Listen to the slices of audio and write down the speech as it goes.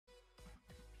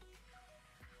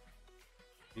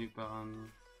Mute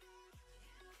button.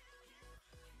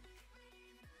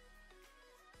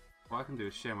 What I can do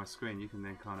is share my screen. You can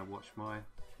then kind of watch my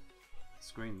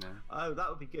screen then. Oh, that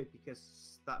would be good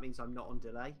because that means I'm not on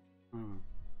delay. Hmm.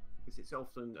 Because it's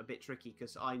often a bit tricky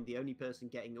because I'm the only person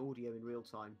getting audio in real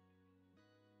time,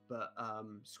 but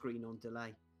screen on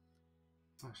delay.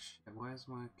 Oh shit, where's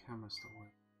my camera stop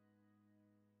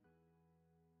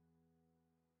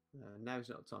working? Now's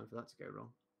not time for that to go wrong.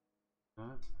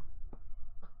 Right.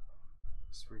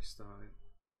 Let's restart it.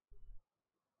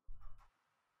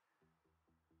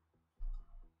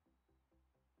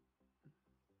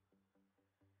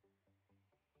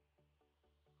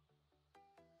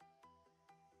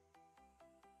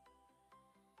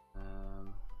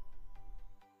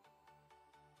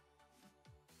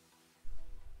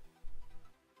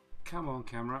 Come on,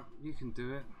 camera, you can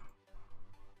do it.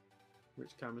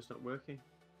 Which camera's not working?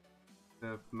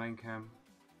 The main cam.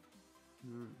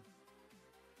 Hmm.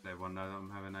 Let everyone know that I'm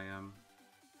having a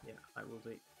Yeah, I will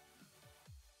do.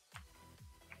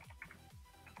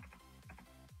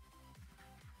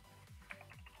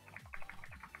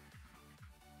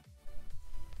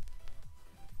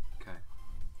 Okay.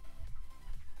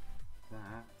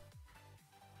 That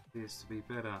appears to be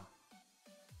better.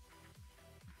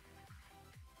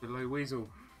 Below Weasel.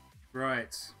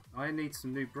 Right. I need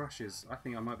some new brushes. I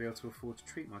think I might be able to afford to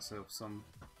treat myself some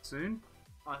soon.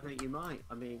 I think you might.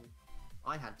 I mean,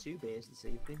 I had 2 beers this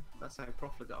evening. That's how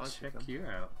profligate I've Check become. you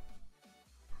out.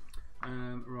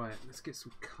 Right, let's get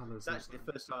some colours. It's actually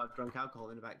the first time I've drunk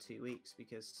alcohol in about 2 weeks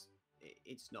because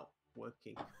it's not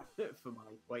working for my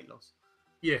weight loss.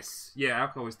 Yes, yeah,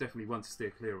 alcohol is definitely one to steer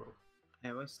clear of.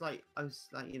 Yeah, I was like,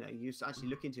 you know, you actually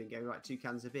look into it and go, right, 2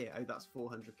 cans of beer. Oh, that's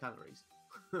 400 calories.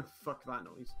 Fuck that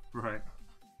noise. Right.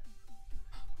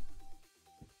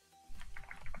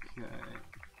 Okay.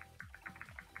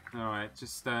 Alright,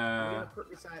 just I'm going to put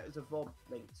this out as a VOD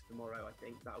link tomorrow, I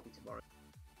think. That'll be tomorrow.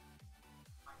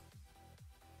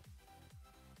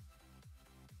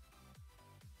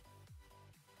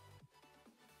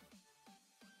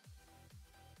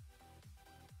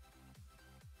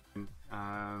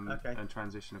 Okay. And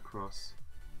transition across.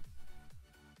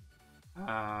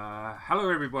 Hello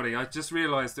everybody, I just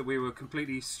realised that we were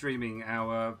completely streaming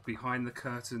our behind the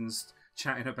curtains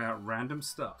chatting about random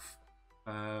stuff.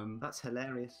 That's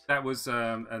hilarious. That was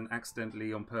an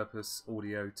accidentally on purpose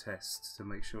audio test to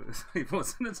make sure that it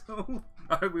wasn't at all.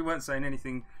 I hope we weren't saying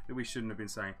anything that we shouldn't have been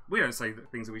saying. We don't say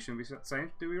things that we shouldn't be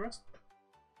saying, do we, Russ?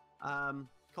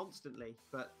 Constantly,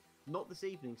 but not this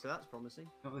evening, so that's promising.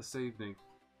 Not this evening.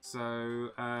 So,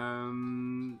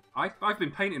 I've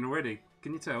been painting already.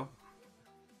 Can you tell?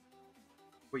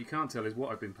 What you can't tell is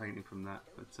what I've been painting from that.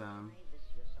 But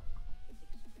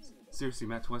seriously,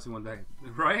 Matt, twice in one day,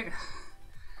 right?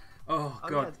 Oh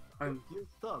God! Yeah, your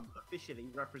thumb officially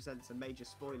represents a major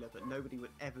spoiler that nobody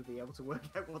would ever be able to work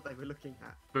out what they were looking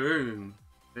at. Boom!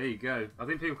 There you go. I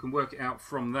think people can work it out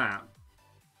from that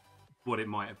what it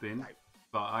might have been, No.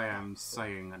 but I am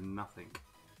saying nothing.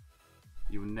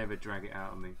 You will never drag it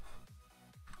out of me.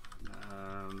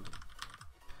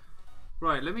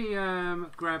 Right, let me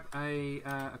grab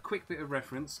a quick bit of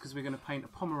reference because we're going to paint a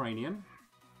Pomeranian.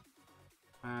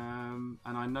 And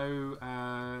I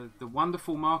know the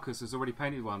wonderful Marcus has already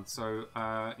painted one, so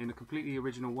in a completely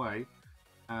original way,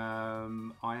 I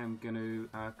am going to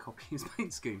copy his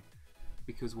paint scheme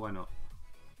because why not?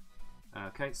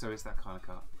 Okay, so it's that kind of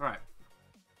colour. Right.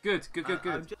 Good.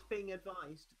 I'm just being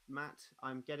advised, Matt.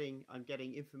 I'm getting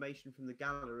information from the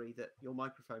gallery that your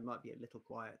microphone might be a little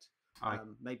quiet.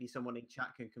 Maybe someone in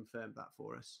chat can confirm that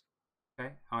for us.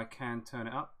 Okay, I can turn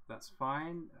it up. That's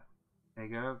fine. There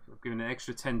you go. I've given an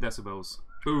extra 10 decibels.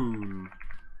 Boom.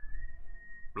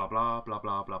 Blah blah blah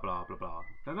blah blah blah blah blah.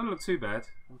 That doesn't look too bad.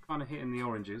 I'm kind of hitting the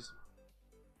oranges.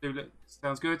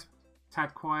 Sounds good.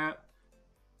 Tad quiet.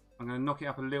 I'm going to knock it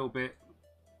up a little bit.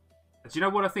 Do you know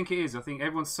what I think it is? I think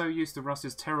everyone's so used to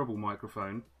Russ's terrible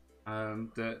microphone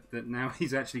that now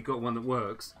he's actually got one that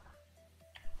works.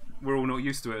 We're all not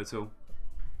used to it at all.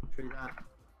 True that.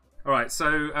 Alright, so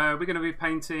we're going to be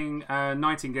painting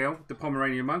Nightingale, the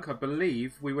Pomeranian monk. I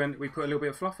believe we put a little bit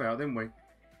of fluff out, didn't we?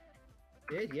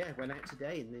 Did, yeah. Went out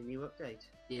today in the new update.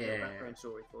 Yeah. Background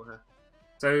story for her.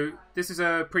 So this is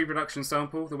a pre-production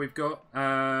sample that we've got,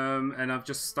 and I've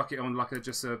just stuck it on like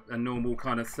just a normal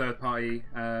kind of third-party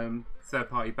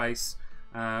base.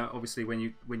 Obviously, when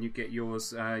you get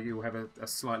yours, you'll have a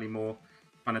slightly more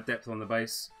kind of depth on the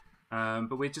base.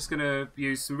 But we're just going to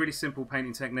use some really simple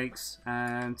painting techniques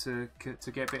and to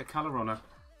get a bit of colour on her.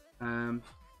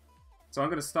 So I'm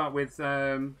going to start with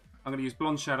I'm going to use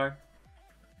Blonde Shadow,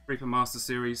 Reaper Master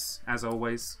Series as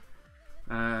always.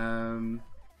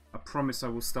 I promise I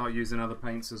will start using other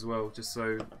paints as well, just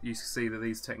so you see that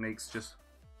these techniques just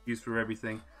used for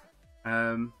everything.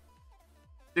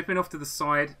 Dipping off to the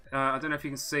side, I don't know if you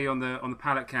can see on the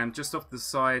palette cam, just off the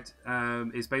side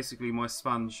is basically my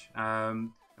sponge.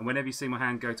 And whenever you see my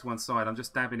hand go to one side, I'm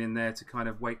just dabbing in there to kind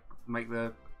of make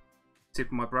the tip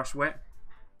of my brush wet.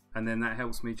 And then that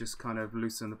helps me just kind of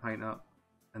loosen the paint up.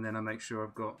 And then I make sure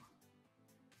I've got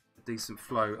a decent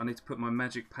flow. I need to put my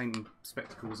magic painting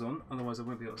spectacles on, otherwise I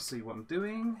won't be able to see what I'm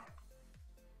doing.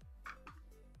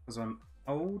 Because I'm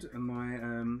old and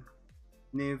my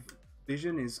near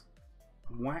vision is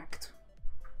whacked.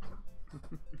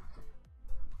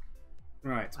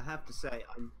 Right. I have to say,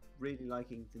 I'm really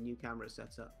liking the new camera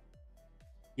setup.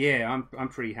 Yeah, I'm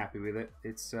pretty happy with it.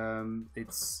 It's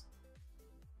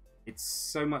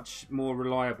so much more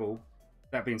reliable.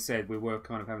 That being said, we were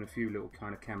kind of having a few little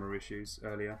kind of camera issues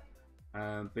earlier,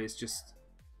 but it's just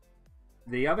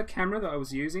the other camera that I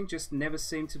was using just never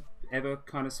seemed to ever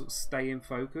kind of sort of stay in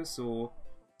focus or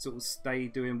sort of stay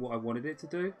doing what I wanted it to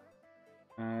do.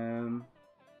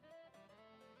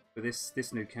 But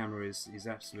this new camera is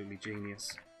absolutely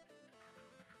genius.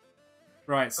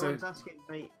 Right, so I was asking,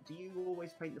 mate, do you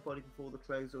always paint the body before the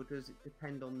clothes, or does it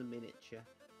depend on the miniature?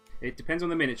 It depends on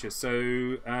the miniature.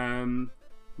 So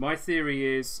my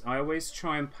theory is I always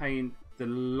try and paint the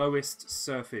lowest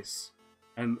surface,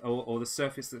 or the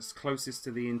surface that's closest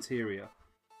to the interior.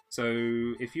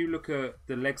 So if you look at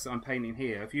the legs that I'm painting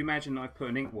here, if you imagine I've put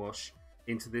an ink wash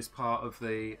into this part of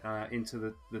the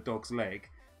into the dog's leg,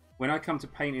 when I come to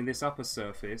painting this upper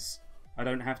surface, I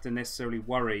don't have to necessarily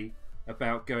worry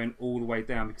about going all the way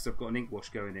down because I've got an ink wash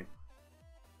going in,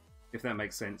 if that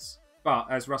makes sense. But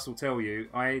as Russ will tell you,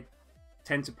 I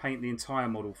tend to paint the entire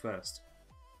model first.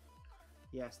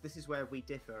 Yes, this is where we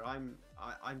differ. I'm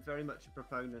very much a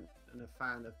proponent and a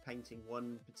fan of painting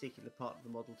one particular part of the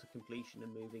model to completion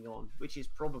and moving on, which is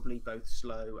probably both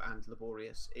slow and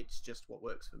laborious. It's just what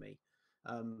works for me.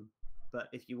 But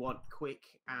if you want quick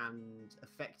and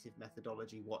effective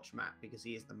methodology, watch Matt, because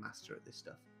he is the master at this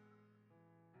stuff.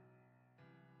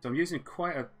 So I'm using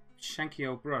quite a shanky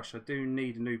old brush. I do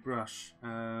need a new brush.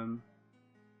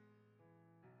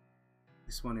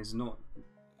 This one is not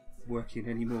working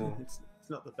anymore. It's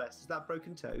not the best. Is that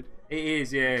Broken Toad? It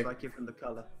is, yeah. Looks like it from the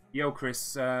colour. Yo,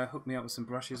 Chris, hook me up with some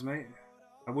brushes, mate.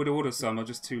 I would order some, I'm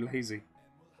just too lazy.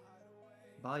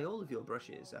 Buy all of your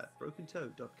brushes at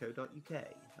brokentoad.co.uk.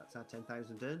 That's our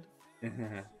 10,000 earned.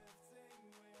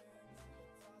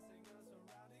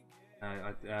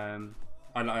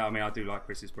 I mean, I do like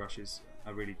Chris's brushes.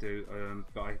 I really do.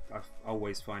 But I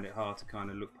always find it hard to kind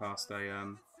of look past a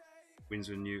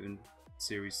Winsor & Newton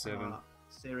Series 7.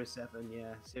 Series 7,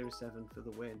 yeah. Series 7 for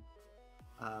the win.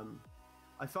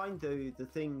 I find, though, the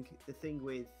thing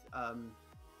with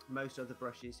most other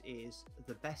brushes is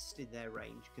the best in their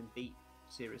range can beat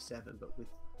Series 7, but with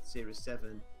Series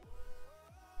 7,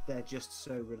 they're just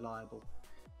so reliable.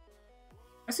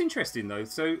 That's interesting, though.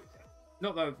 So,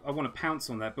 not that I want to pounce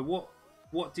on that, but what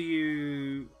would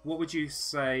you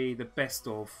say the best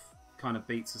of kind of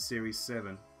beats a Series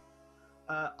 7?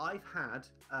 I've had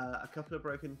a couple of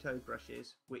Broken Toad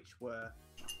brushes which were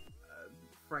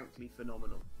frankly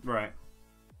phenomenal. Right.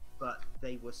 But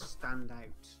they were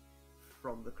standout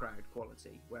from the crowd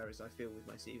quality, whereas I feel with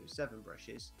my Series 7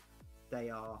 brushes, they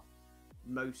are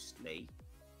mostly,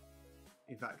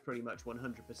 in fact pretty much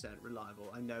 100%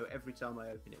 reliable. I know every time I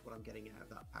open it what I'm getting out of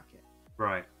that packet.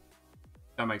 Right.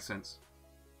 That makes sense.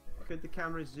 Could the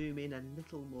camera zoom in a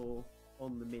little more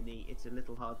on the Mini? It's a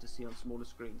little hard to see on smaller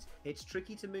screens. It's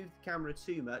tricky to move the camera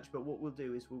too much, but what we'll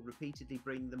do is we'll repeatedly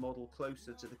bring the model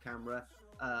closer to the camera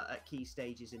at key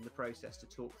stages in the process to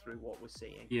talk through what we're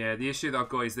seeing. Yeah, the issue that I've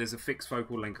got is there's a fixed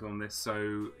focal length on this,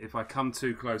 so if I come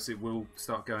too close it will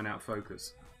start going out of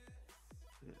focus.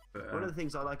 But, one of the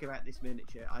things I like about this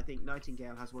miniature, I think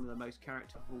Nightingale has one of the most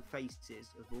characterful faces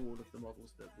of all of the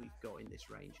models that we've got in this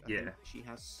range. I think she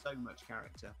has so much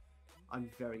character. I'm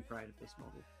very proud of this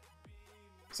model.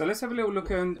 So let's have a little look,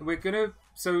 and we're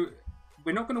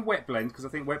not going to wet blend because I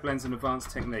think wet blend's an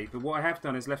advanced technique, but what I have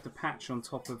done is left a patch on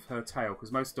top of her tail,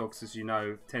 because most dogs, as you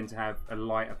know, tend to have a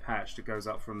lighter patch that goes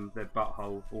up from their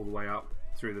butthole all the way up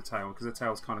through the tail, because the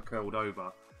tail's kind of curled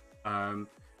over.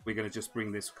 We're going to just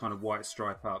bring this kind of white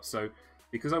stripe up. So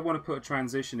because I want to put a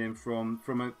transition in from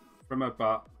her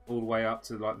butt all the way up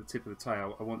to like the tip of the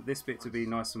tail, I want this bit to be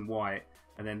nice and white,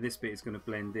 and then this bit is going to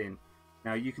blend in.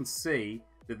 Now you can see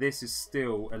that this is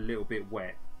still a little bit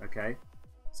wet, okay?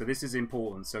 So this is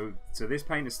important. So this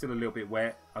paint is still a little bit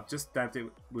wet. I've just dabbed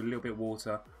it with a little bit of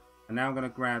water, and now I'm going to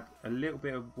grab a little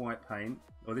bit of white paint,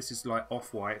 or this is like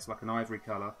off-white, it's like an ivory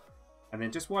colour, And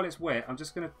then just while it's wet, I'm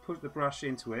just going to put the brush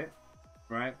into it,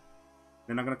 right?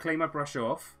 Then I'm going to clean my brush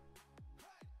off,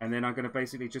 and then I'm going to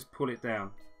basically just pull it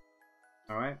down.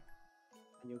 All right?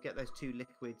 And you'll get those two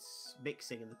liquids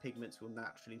mixing and the pigments will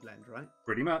naturally blend, right?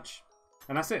 Pretty much.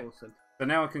 And that's it. Awesome. So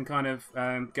now I can kind of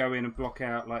go in and block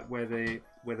out like where the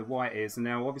white is. And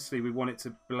now obviously we want it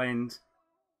to blend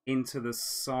into the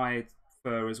side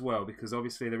fur as well, because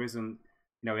obviously there isn't,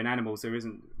 in animals there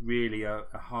isn't really a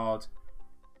hard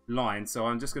line. So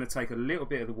I'm just going to take a little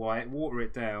bit of the white, water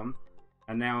it down,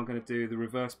 and now I'm going to do the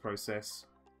reverse process.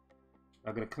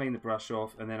 I'm going to clean the brush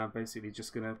off, and then I'm basically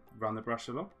just going to run the brush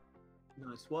along.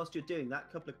 Nice. Whilst you're doing that,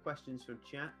 a couple of questions from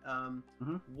chat.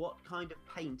 What kind of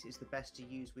paint is the best to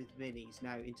use with minis?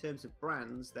 Now, in terms of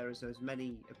brands, there are as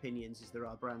many opinions as there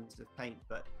are brands of paint,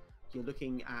 but you're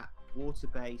looking at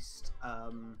water-based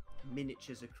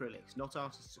miniatures acrylics, not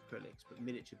artist's acrylics, but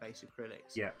miniature-based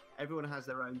acrylics. Yeah. Everyone has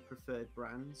their own preferred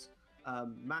brands.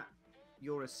 Matt,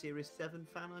 you're a Series 7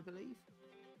 fan, I believe?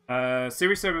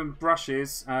 Series 7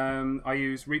 brushes, I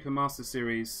use Reaper Master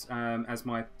Series as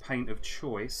my paint of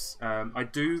choice. I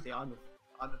do... See, I'm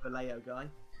a Vallejo guy.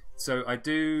 So I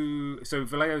do... So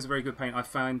Vallejo is a very good paint. I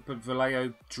find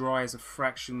Vallejo dries a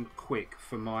fraction quick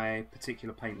for my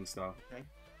particular painting style. Okay.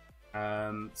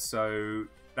 So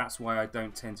that's why I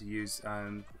don't tend to use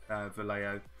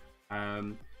Vallejo.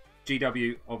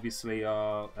 GW obviously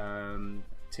are...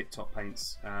 tip-top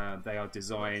paints. They are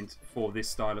designed for this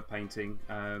style of painting.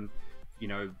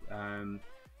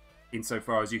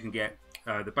 Insofar as you can get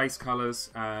the base colours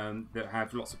that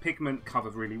have lots of pigment, cover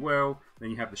really well.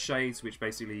 Then you have the shades, which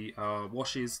basically are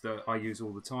washes that I use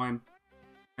all the time.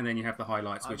 And then you have the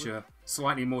highlights, which are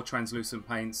slightly more translucent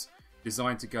paints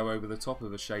designed to go over the top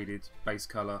of a shaded base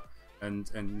colour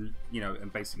and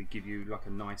basically give you like a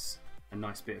nice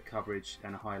bit of coverage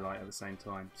and a highlight at the same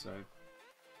time. So.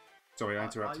 Sorry, I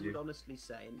interrupted you. I would honestly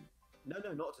say, no,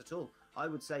 not at all. I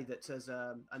would say that as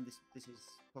and this is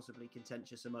possibly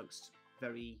contentious amongst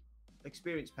very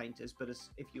experienced painters, but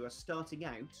if you are starting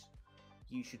out,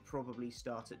 you should probably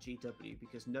start at GW,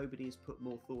 because nobody has put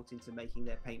more thought into making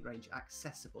their paint range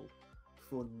accessible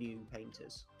for new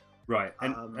painters. Right,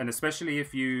 and especially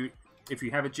if you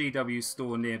have a GW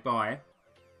store nearby,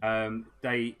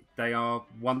 they are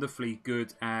wonderfully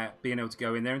good at being able to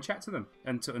go in there and chat to them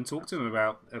and talk to them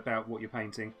about what you're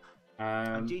painting.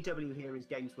 And GW here is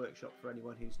Games Workshop for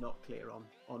anyone who's not clear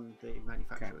on the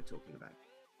manufacturer we're talking about.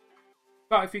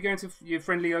 But if you're going to your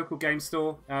friendly local game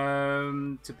store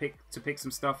to pick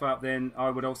some stuff up, then I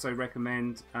would also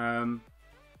recommend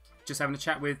just having a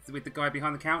chat with the guy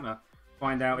behind the counter.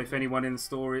 Find out if anyone in the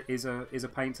store is a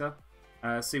painter.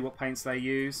 See what paints they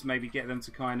use. Maybe get them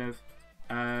to kind of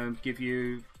give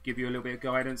you a little bit of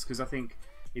guidance, because I think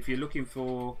if you're looking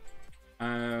for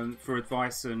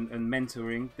advice and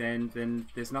mentoring, then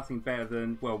there's nothing better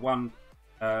than, well, one,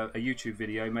 a YouTube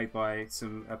video made by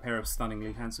a pair of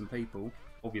stunningly handsome people,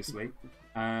 obviously.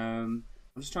 I'm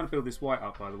just trying to build this white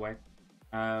up, by the way.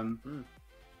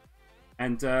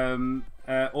 And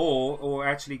or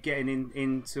actually getting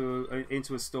into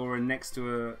a store and next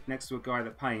to a guy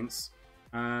that paints,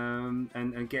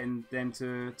 and getting them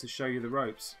to show you the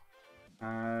ropes.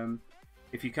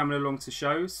 If you're coming along to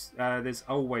shows, there's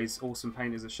always awesome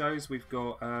painters at shows. We've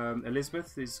got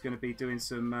Elizabeth is going to be doing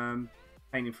some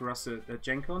painting for us at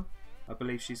Gen Con. I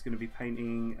believe she's going to be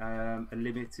painting a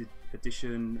limited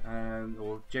edition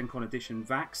or Gen Con edition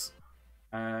Vax,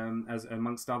 as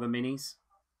amongst other minis.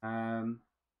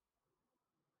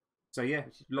 So yeah,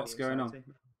 lots going on.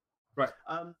 Right.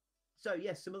 So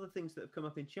yes, some other things that have come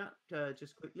up in chat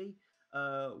just quickly.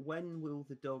 When will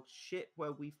the dogs ship?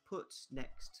 Well, we've put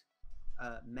next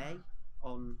May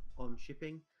on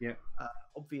shipping. Yeah.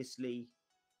 Obviously,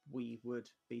 we would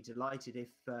be delighted if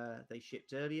they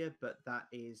shipped earlier, but that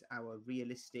is our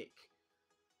realistic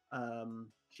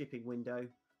shipping window.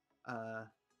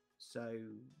 So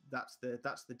that's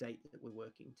the date that we're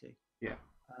working to. Yeah.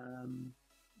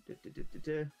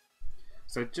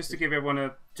 So just to give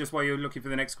everyone just while you're looking for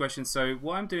the next question, so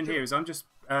what I'm doing here is I'm just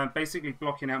basically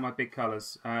blocking out my big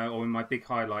colours or my big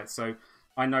highlights. So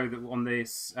I know that on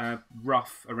this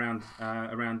ruff around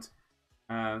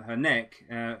her neck,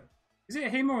 is it a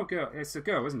him or a girl? It's a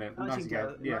girl, isn't it?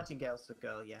 Nightingale. Yeah. Nightingale's a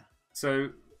girl, yeah. So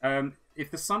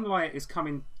if the sunlight is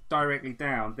coming directly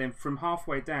down, then from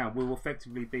halfway down we'll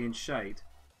effectively be in shade.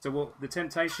 So what the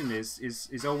temptation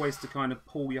is always to kind of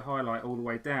pull your highlight all the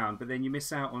way down, but then you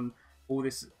miss out on all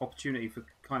this opportunity for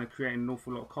kind of creating an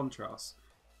awful lot of contrast.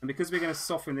 And because we're going to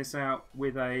soften this out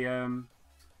with an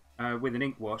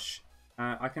ink wash,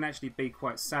 I can actually be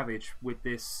quite savage with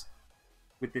this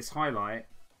highlight.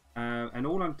 And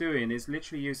all I'm doing is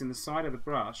literally using the side of the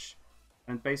brush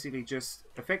and basically just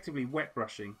effectively wet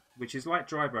brushing, which is like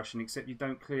dry brushing, except you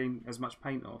don't clean as much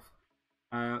paint off.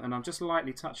 And I'm just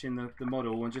lightly touching the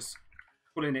model and just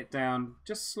pulling it down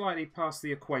just slightly past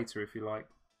the equator, if you like.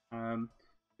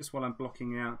 Just while I'm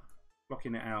blocking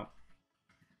it out.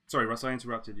 Sorry, Russ, I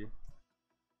interrupted you.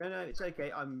 No, it's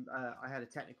okay. I had a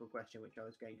technical question which I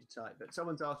was going to type, but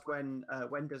someone's asked when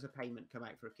does a payment come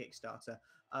out for a Kickstarter?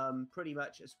 Pretty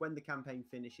much as when the campaign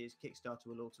finishes, Kickstarter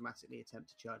will automatically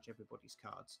attempt to charge everybody's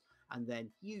cards, and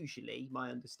then usually my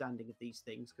understanding of these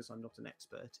things, because I'm not an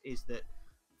expert, is that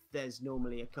there's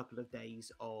normally a couple of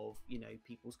days of, you know,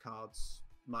 people's cards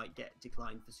might get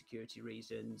declined for security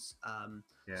reasons.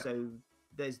 So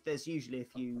there's usually a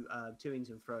few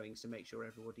toings and froings to make sure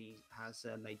everybody has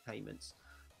made payments.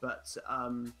 But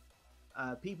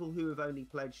people who have only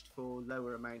pledged for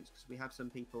lower amounts, because we have some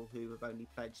people who have only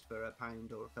pledged for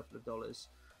 £1 or a couple of dollars,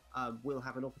 will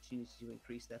have an opportunity to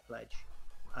increase their pledge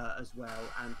as well.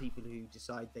 And people who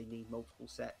decide they need multiple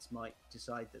sets might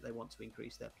decide that they want to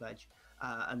increase their pledge.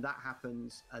 And that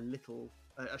happens a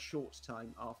short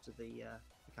time after the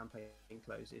campaign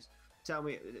closes.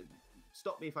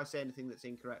 Stop me if I say anything that's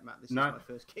incorrect, Matt. This is my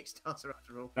first Kickstarter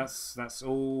after all. That's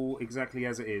all exactly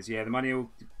as it is. Yeah, the money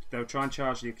they'll try and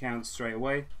charge the account straight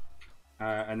away,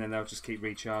 and then they'll just keep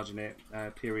recharging it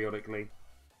periodically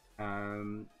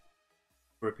for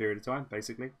a period of time,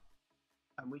 basically.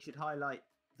 And we should highlight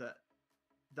that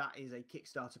is a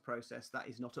Kickstarter process. That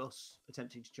is not us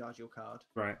attempting to charge your card.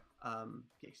 Right.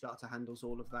 Kickstarter handles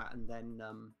all of that and then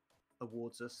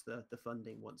awards us the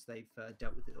funding once they've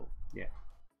dealt with it all. Yeah.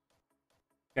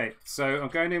 Okay, so I'm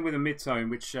going in with a mid-tone,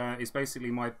 which is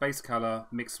basically my base color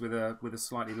mixed with a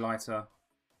slightly lighter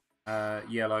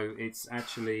yellow. It's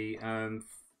actually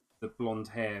the blonde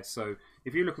hair. So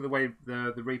if you look at the way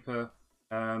the Reaper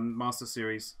Master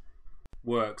Series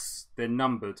works, they're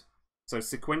numbered. So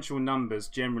sequential numbers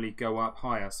generally go up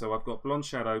higher. So I've got blonde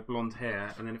shadow, blonde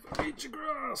hair, and then if I reach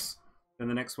grass, then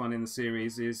the next one in the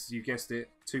series is, you guessed it,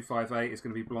 258 is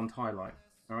going to be blonde highlight.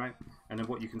 All right, and then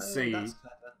what you can see.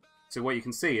 So what you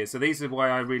can see is, so these are why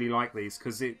I really like these,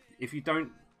 because if you don't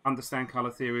understand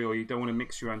color theory or you don't want to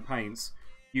mix your own paints,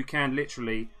 you can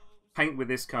literally paint with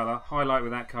this color, highlight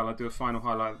with that color, do a final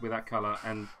highlight with that color,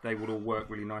 and they will all work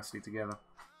really nicely together.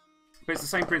 But it's the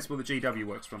same principle that GW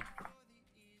works from.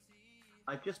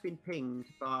 I've just been pinged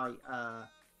by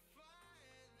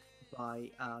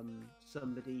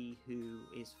somebody who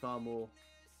is far more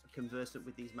conversant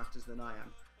with these matters than I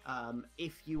am.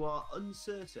 If you are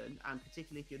uncertain, and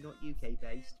particularly if you're not UK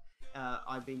based,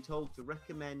 I've been told to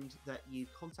recommend that you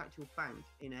contact your bank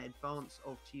in advance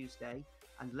of Tuesday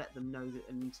and let them know that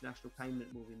an international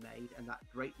payment will be made, and that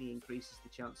greatly increases the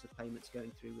chance of payments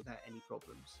going through without any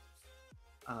problems.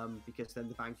 Because then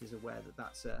the bank is aware that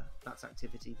that's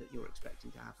activity that you're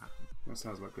expecting to have happen. That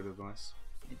sounds like good advice.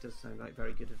 It does sound like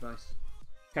very good advice.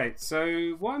 Okay,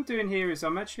 so what I'm doing here is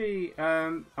I'm actually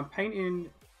I'm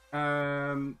painting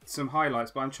some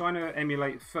highlights, but I'm trying to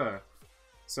emulate fur.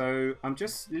 So I'm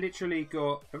just literally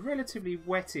got a relatively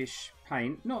wettish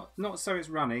paint, not so it's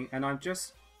running, and I'm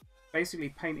just basically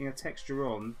painting a texture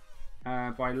on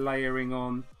by layering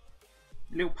on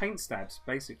little paint stabs,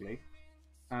 basically.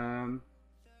 And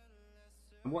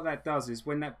what that does is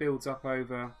when that builds up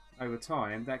over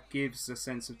time, that gives a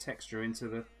sense of texture into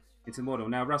the model.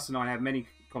 Now, Russ and I have many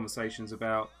conversations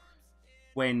about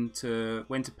when to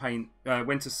paint,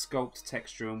 when to sculpt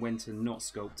texture and when to not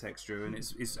sculpt texture, and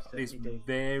it's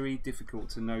very difficult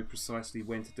to know precisely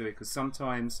when to do it, because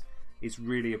sometimes it's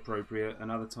really appropriate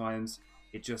and other times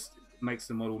it just makes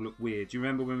the model look weird. Do you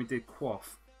remember when we did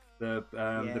Quaff, the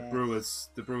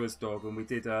brewer's dog, and we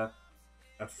did a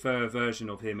fur version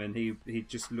of him, and he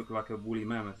just looked like a woolly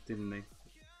mammoth, didn't he?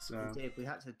 So we did. We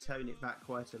had to tone it back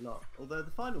quite a lot. Although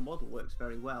the final model works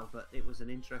very well, but it was an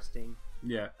interesting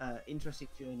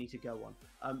journey to go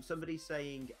on. Somebody's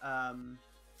saying, well,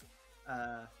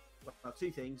 two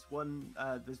things. One,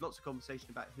 there's lots of conversation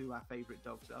about who our favourite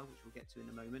dogs are, which we'll get to in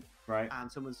a moment. Right.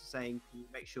 And someone's saying,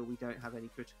 make sure we don't have any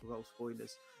critical role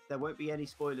spoilers. There won't be any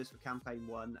spoilers for campaign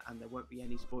 1, and there won't be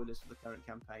any spoilers for the current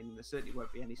campaign, and there certainly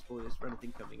won't be any spoilers for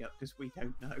anything coming up, because we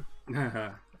don't know.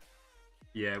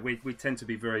 Yeah, we tend to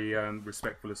be very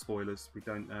respectful of spoilers. We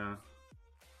don't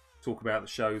talk about the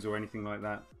shows or anything like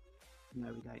that.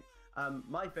 No, we don't.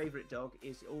 My favourite dog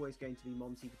is always going to be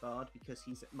Monty the Bard, because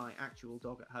he's my actual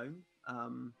dog at home.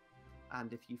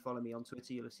 And if you follow me on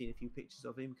Twitter, you'll have seen a few pictures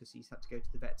of him, because he's had to go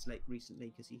to the vets recently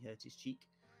because he hurt his cheek.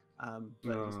 But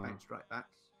he's bounced right back.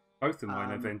 Both of mine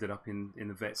have ended up in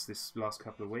the vets this last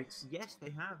couple of weeks. Yes,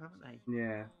 they have, haven't they?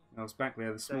 Yeah, I was back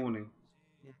there this morning.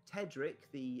 Yeah. Tedrick,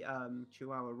 the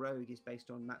Chihuahua Rogue, is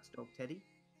based on Matt's dog Teddy.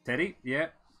 Teddy, yeah,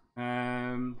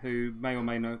 who may or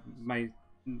may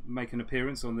make an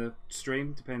appearance on the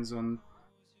stream. Depends on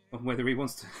whether he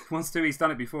wants to. Wants to. He's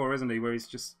done it before, hasn't he? Where he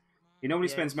normally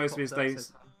Yeah, spends it's most of his popped up so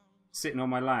days far. sitting on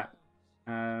my lap.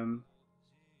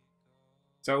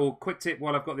 So, quick tip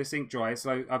while I've got this ink dry.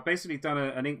 So, I've basically done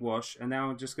an ink wash, and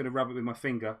now I'm just going to rub it with my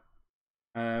finger.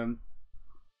 And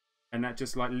that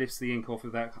just like lifts the ink off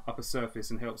of that upper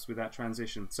surface and helps with that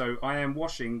transition. So, I am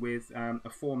washing with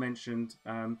aforementioned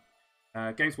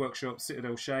Games Workshop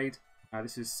Citadel shade.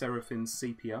 This is Seraphim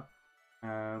Sepia.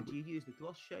 Do you use the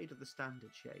gloss shade or the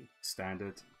standard shade?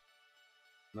 Standard.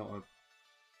 Not a...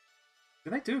 Do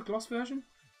they do a gloss version?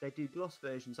 They do gloss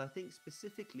versions. I think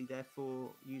specifically they're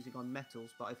for using on metals,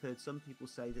 but I've heard some people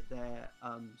say that their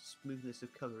smoothness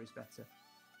of colour is better.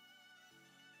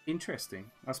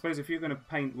 Interesting. I suppose if you're going to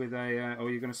paint with a, or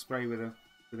you're going to spray with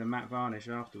a matte varnish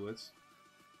afterwards,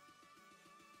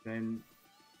 then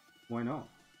why not?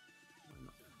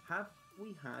 Have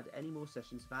we had any more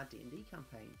sessions of our D&D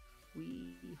campaign?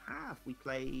 We have. We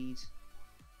played.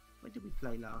 When did we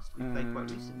play last? We played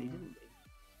quite recently, didn't we?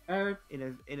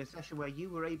 In a session where you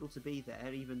were able to be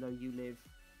there, even though you live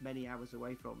many hours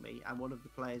away from me, and one of the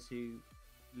players who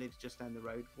lives just down the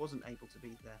road wasn't able to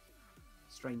be there.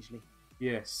 Strangely.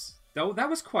 Yes, that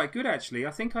was quite good actually.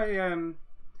 I think I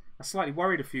slightly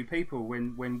worried a few people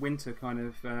when Winter kind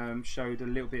of showed a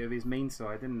little bit of his mean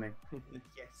side, didn't he?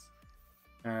 Yes.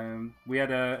 We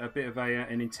had a bit of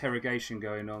an interrogation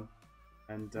going on,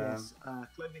 and yes,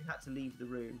 Clothing had to leave the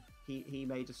room. He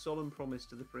made a solemn promise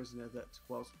to the prisoner that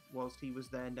whilst he was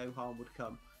there, no harm would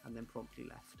come, and then promptly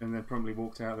left. And then promptly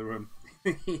walked out of the room.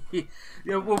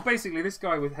 Yeah, well, basically, this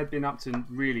guy had been up to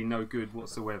really no good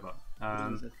whatsoever.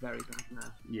 He's a very bad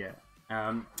man.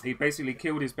 Yeah. He basically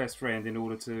killed his best friend in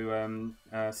order to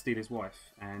steal his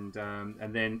wife, and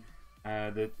then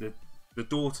the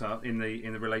daughter in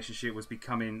the relationship was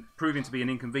proving to be an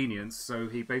inconvenience. So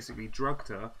he basically drugged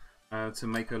her to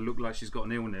make her look like she's got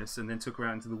an illness, and then took her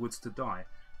out into the woods to die.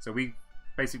 So we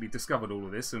basically discovered all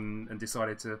of this and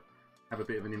decided to have a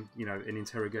bit of an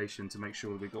interrogation to make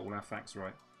sure that we got all our facts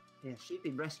right. Yeah, she'd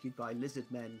been rescued by lizard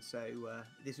men, so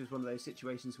this was one of those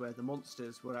situations where the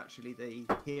monsters were actually the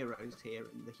heroes here,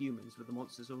 and the humans were the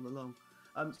monsters all along.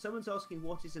 Someone's asking,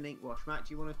 what is an ink wash? Matt,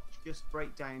 do you want to just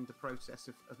break down the process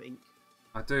of ink?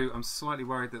 I do. I'm slightly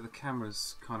worried that the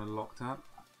camera's kind of locked up.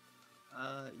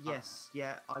 Yes,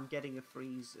 yeah, I'm getting a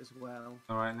freeze as well.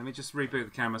 Alright, let me just reboot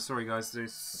the camera. Sorry guys,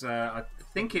 I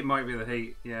think it might be the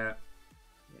heat, yeah.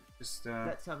 Just,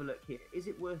 let's have a look here. Is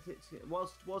it worth it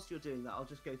whilst you're doing that, I'll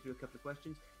just go through a couple of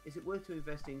questions. Is it worth to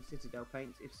invest in Citadel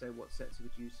paints? If so, what sets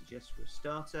would you suggest for a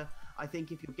starter? I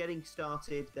think if you're getting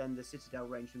started, then the Citadel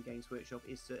range from Games Workshop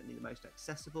is certainly the most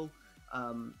accessible.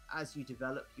 As you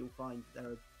develop, you'll find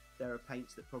there are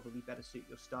paints that probably better suit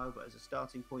your style, but as a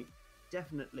starting point,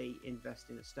 definitely invest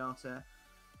in a starter.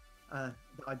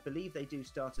 I believe they do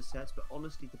starter sets, but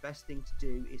honestly the best thing to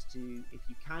do is if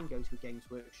you can go to a Games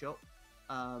Workshop,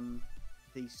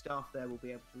 the staff there will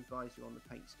be able to advise you on the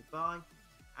paints to buy,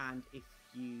 and if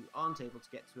you aren't able to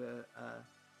get to a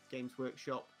Games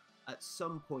Workshop, at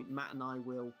some point Matt and I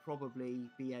will probably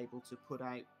be able to put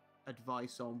out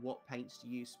advice on what paints to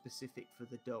use specific for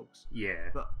the dogs. Yeah.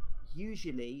 But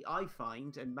usually I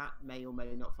find, and Matt may or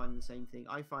may not find the same thing,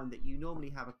 I find that you normally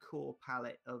have a core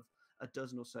palette of a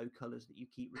dozen or so colours that you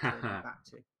keep returning back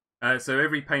to. So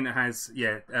every painter has,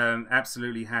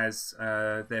 absolutely has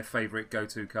their favourite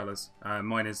go-to colours.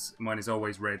 Mine is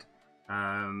always red.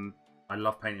 I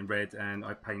love painting red, and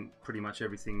I paint pretty much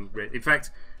everything red. In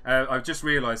fact, I've just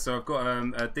realised, so I've got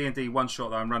a D&D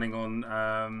one-shot that I'm running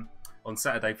on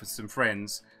Saturday for some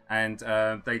friends, and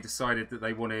they decided that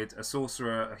they wanted a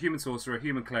sorcerer, a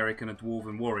human cleric, and a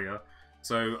dwarven warrior.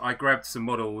 So I grabbed some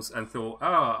models and thought,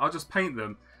 I'll just paint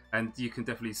them. And you can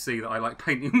definitely see that I like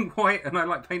painting white and I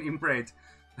like painting red,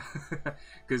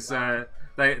 because they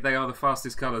are the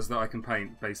fastest colours that I can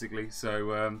paint, basically.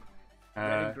 So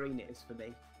red and green it is for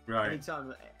me. Right.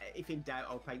 Anytime, if in doubt,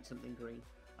 I'll paint something green.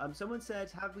 Someone said,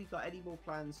 have we got any more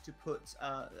plans to put?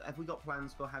 Have we got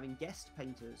plans for having guest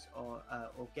painters or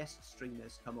guest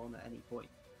streamers come on at any point?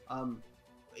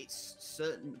 It's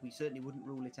certain. We certainly wouldn't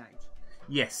rule it out.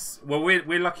 Yes. Well,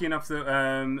 we're lucky enough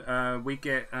that we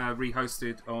get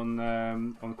rehosted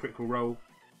on Critical Role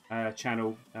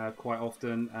channel quite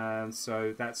often,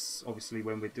 so that's obviously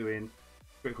when we're doing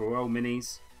Critical Role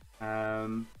minis.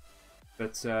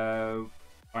 But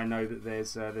I know that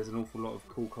there's an awful lot of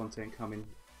cool content coming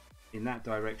in that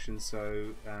direction.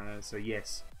 So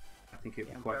yes, I think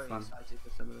it'd be quite fun. I'm very excited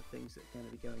for some of the things that are going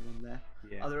to be going on there.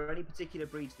 Yeah. Are there any particular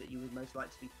breeds that you would most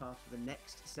like to be part of the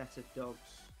next set of dogs?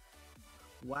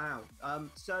 Wow.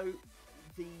 So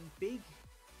the big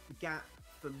gap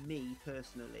for me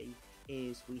personally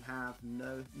is we have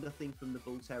nothing from the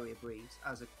Bull Terrier breeds.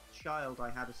 As a child, I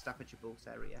had a Staffordshire Bull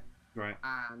Terrier, Right.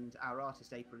 and our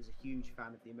artist April is a huge fan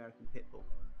of the American Pit Bull.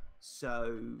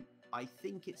 So I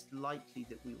think it's likely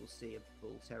that we will see a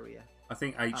Bull Terrier. I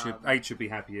think H should be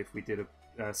happy if we did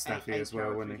a Staffy as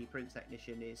well, wouldn't he? 3D print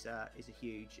technician is a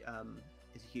huge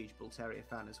Bull Terrier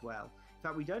fan as well. In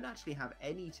fact, we don't actually have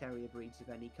any terrier breeds of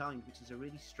any kind, which is a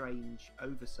really strange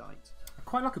oversight. I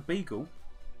quite like a Beagle.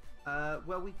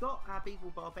 Well, we've got our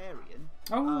Beagle Barbarian.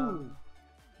 Oh.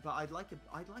 But I'd like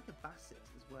a Basset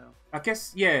as well. I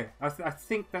guess, yeah. I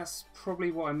think that's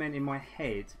probably what I meant in my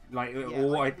head, like, or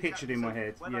what I pictured in my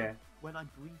head. When I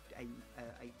briefed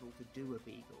April to do a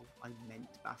Beagle, I meant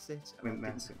Basset. And I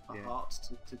didn't have the heart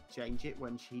to change it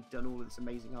when she'd done all of this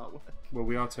amazing artwork. Well,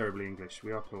 we are terribly English.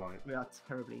 We are polite. We are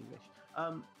terribly English.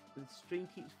 The stream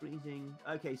keeps freezing.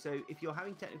 Okay, so if you're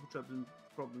having technical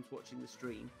problems watching the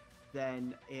stream,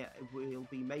 then we'll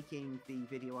be making the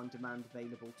video on demand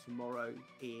available tomorrow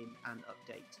in an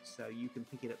update, so you can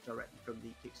pick it up directly from the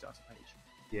Kickstarter page.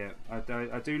 Yeah,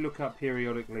 I do look up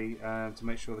periodically to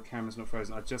make sure the camera's not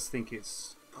frozen. I just think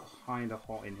it's kind of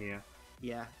hot in here.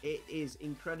 Yeah, it is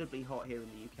incredibly hot here in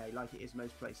the UK, like it is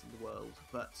most places in the world,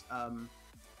 but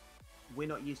we're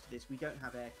not used to this. We don't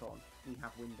have aircon, we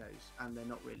have windows, and they're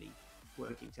not really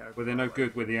working terribly. Well, they're no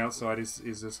good when the outside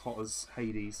is as hot as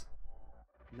Hades.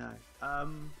 No.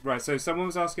 Right, so someone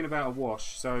was asking about a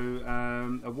wash. So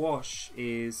a wash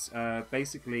is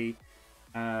basically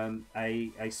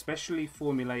a specially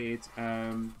formulated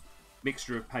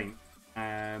mixture of paint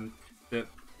that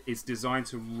is designed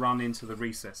to run into the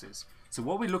recesses. So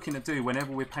what we're looking to do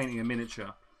whenever we're painting a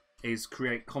miniature is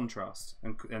create contrast,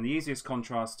 and the easiest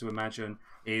contrast to imagine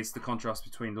is the contrast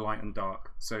between light and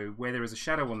dark. So where there is a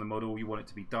shadow on the model, you want it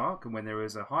to be dark, and when there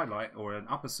is a highlight or an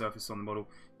upper surface on the model,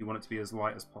 you want it to be as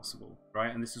light as possible,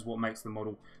 right? And this is what makes the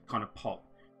model kind of pop.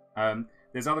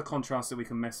 There's other contrasts that we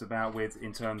can mess about with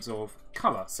in terms of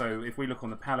color. So if we look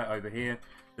on the palette over here,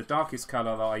 the darkest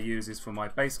color that I use is for my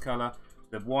base color.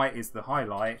 The white is the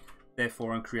highlight,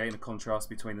 therefore I'm creating a contrast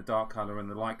between the dark color and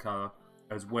the light color,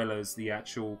 as well as the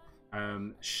actual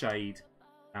shade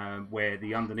where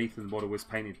the underneath of the model was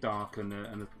painted dark and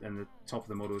the top of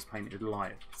the model was painted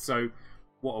light. So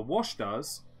what a wash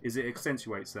does is it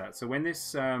accentuates that. So when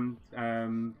this kind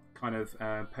of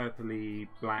purpley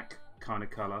black kind of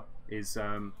color is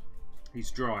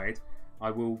dried,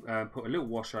 I will put a little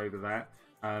wash over that,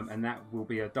 and that will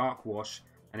be a dark wash,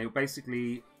 and it will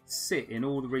basically sit in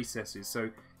all the recesses. So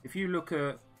if you look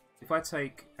at, if I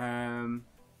take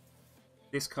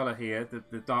this color here,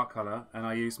 the dark color, and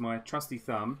I use my trusty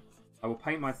thumb, I will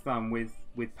paint my thumb with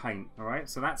paint. All right,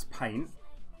 so that's paint.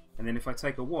 And then if I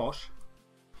take a wash,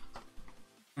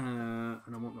 and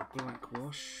I want my black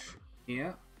wash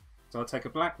here, so I'll take a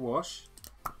black wash,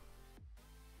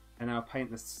 and I'll paint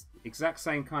this exact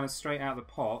same kind of straight out of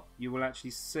the pot. You will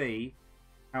actually see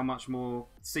how much more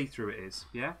see-through it is.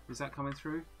 Yeah, is that coming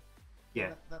through?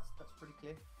 Yeah, that's pretty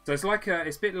clear. So it's like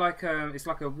it's a bit like it's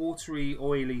like a watery,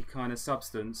 oily kind of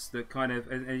substance that kind of,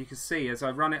 and you can see as I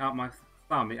run it up my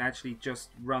thumb, it actually just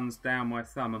runs down my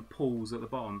thumb and pools at the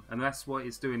bottom, and that's what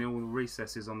it's doing in all the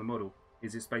recesses on the model.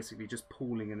 Is it's basically just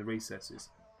pooling in the recesses.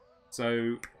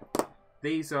 So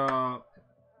these are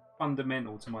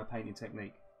fundamental to my painting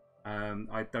technique.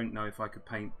 I don't know if I could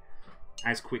paint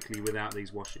as quickly without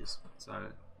these washes. So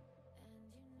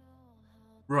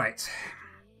right.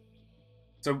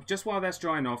 So just while that's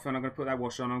drying off, and I'm going to put that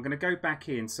wash on, I'm going to go back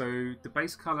in. So the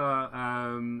base colour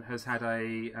has had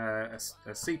a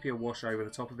sepia wash over the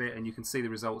top of it, and you can see the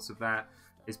results of that.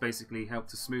 It's basically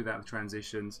helped to smooth out the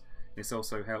transitions. It's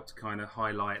also helped to kind of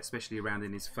highlight, especially around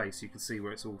in his face. You can see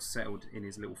where it's all settled in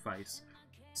his little face.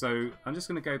 So I'm just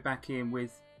going to go back in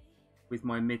with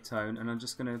my mid-tone, and I'm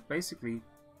just going to basically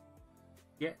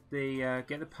get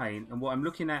the paint. And what I'm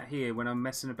looking at here when I'm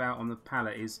messing about on the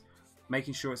palette is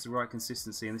making sure it's the right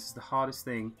consistency, and this is the hardest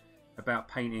thing about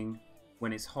painting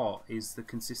when it's hot, is the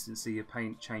consistency of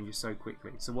paint changes so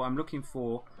quickly. So what I'm looking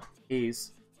for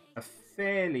is a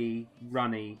fairly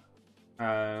runny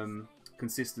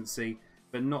consistency,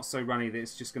 but not so runny that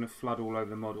it's just going to flood all over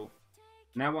the model.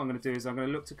 Now what I'm going to do is I'm going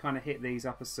to look to kind of hit these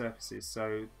upper surfaces.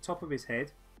 So top of his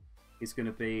head is going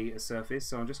to be a surface,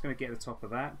 so I'm just going to get the top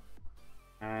of that,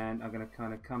 and I'm going to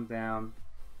kind of come down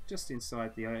just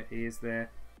inside the ears there,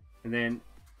 and then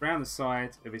around the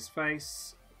side of his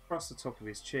face, across the top of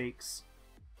his cheeks,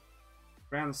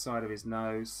 around the side of his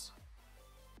nose.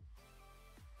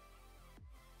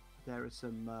 There are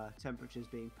some temperatures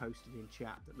being posted in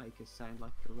chat that make us sound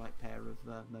like the right pair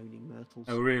of moaning myrtles.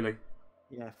 Oh really?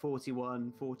 Yeah,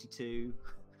 41, 42.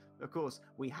 Of course,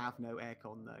 we have no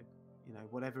aircon though. You know,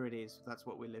 whatever it is, that's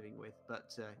what we're living with.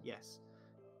 But yes.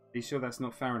 Are you sure that's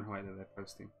not Fahrenheit that they're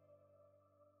posting?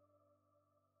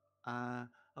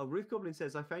 Oh, Ruth Goblin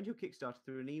says, I found your Kickstarter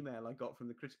through an email I got from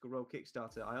the Critical Role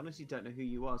Kickstarter. I honestly don't know who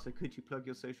you are, so could you plug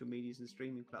your social medias and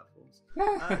streaming platforms?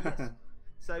 Yes.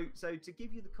 So to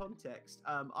give you the context,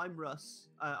 I'm Russ.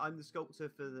 I'm the sculptor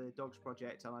for the Dogs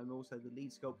project, and I'm also the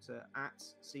lead sculptor at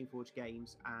Steamforged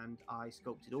Games. And I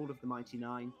sculpted all of the Mighty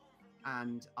Nine,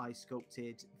 and I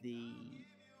sculpted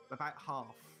about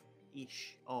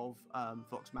half-ish of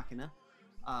Vox Machina.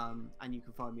 And you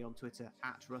can find me on Twitter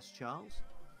at Russ Charles.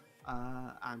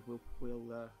 And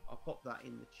I'll pop that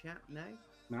in the chat now.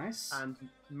 Nice. And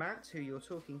Matt, who you're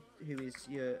talking, who is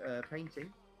your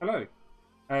painting. Hello.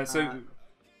 So,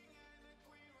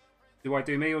 do I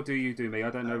do me or do you do me? I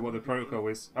don't know what the protocol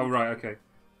is. Oh right, okay.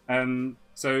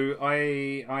 So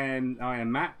I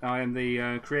am Matt. I am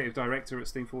the creative director at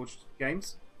Steamforged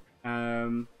Games.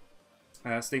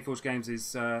 Steamforged Games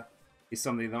is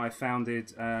something that I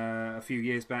founded a few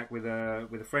years back with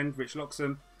a friend, Rich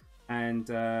Loxham.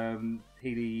 And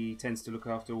he tends to look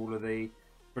after all of the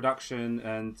production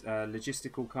and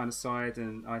logistical kind of side,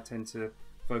 and I tend to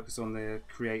focus on the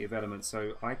creative elements.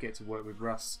 So I get to work with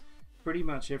Russ pretty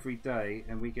much every day,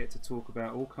 and we get to talk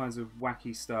about all kinds of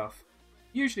wacky stuff,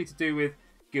 usually to do with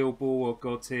Guild Ball or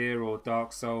God Tier or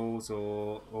Dark Souls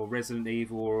or Resident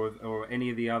Evil or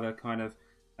any of the other kind of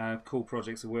cool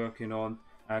projects we're working on,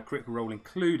 Critical Role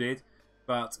included.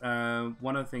 But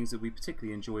one of the things that we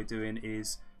particularly enjoy doing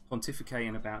is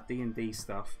pontificating about D&D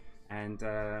stuff, and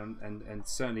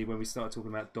certainly when we started talking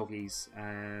about Doggies,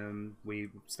 we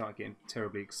started getting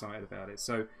terribly excited about it.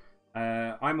 So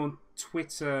I'm on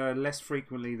Twitter less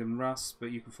frequently than Russ,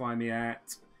 but you can find me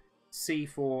at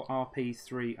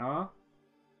C4RP3R.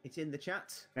 It's in the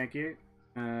chat. Thank you.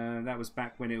 That was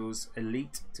back when it was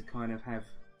elite to kind of have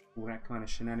all that kind of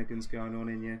shenanigans going on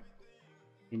in your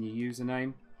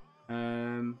username.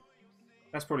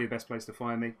 That's probably the best place to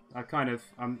find me.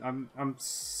 I'm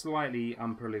slightly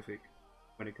unprolific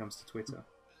when it comes to Twitter.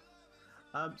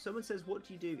 Someone says, "What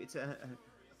do you do?" It's a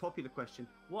popular question.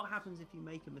 What happens if you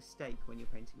make a mistake when you're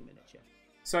painting a miniature?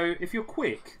 So if you're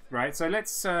quick, right? So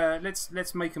let's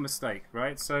make a mistake,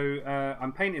 right? So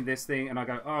I'm painting this thing, and I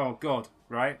go, "Oh God!"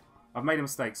 Right? I've made a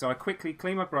mistake. So I quickly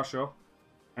clean my brush off,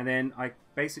 and then I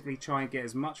basically try and get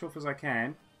as much off as I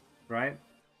can, right,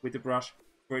 with the brush.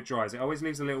 It dries. It always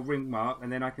leaves a little ring mark, and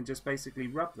then I can just basically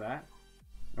rub that,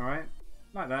 all right,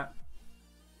 like that,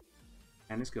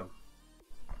 and it's gone.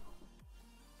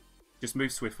 Just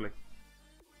move swiftly.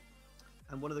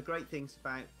 And one of the great things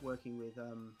about working with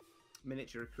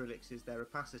miniature acrylics is their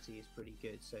opacity is pretty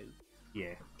good. So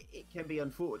yeah, it can be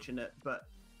unfortunate, but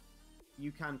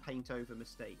you can paint over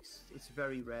mistakes. It's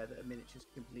very rare that a miniature is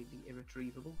completely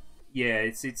irretrievable. Yeah,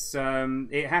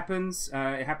 it happens.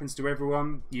 It happens to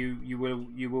everyone. You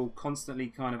will constantly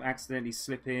kind of accidentally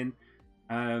slip in.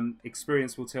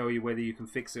 Experience will tell you whether you can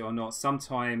fix it or not.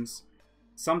 Sometimes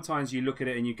you look at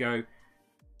it and you go, "Do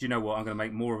you know what? I'm going to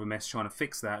make more of a mess trying to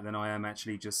fix that than I am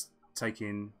actually just take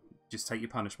your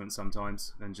punishment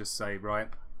sometimes and just say, right,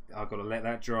 I've got to let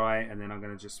that dry and then I'm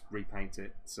going to just repaint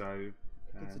it." So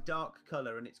it's a dark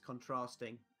color and it's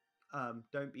contrasting.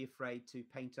 Don't be afraid to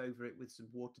paint over it with some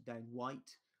watered down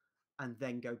white and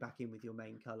then go back in with your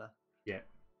main color. Yeah.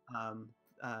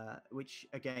 Which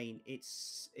again,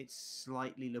 it's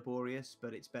slightly laborious,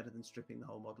 but it's better than stripping the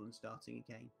whole model and starting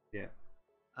again. Yeah.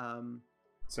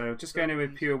 So just going in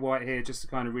with pure white here, just to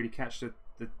kind of really catch the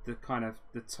kind of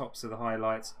the tops of the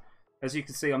highlights. As you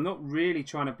can see, I'm not really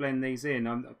trying to blend these in,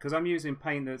 because I'm using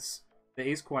paint that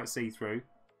is quite see-through.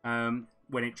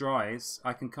 When it dries,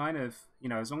 I can kind of,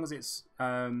 as long as it's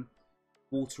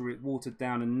watered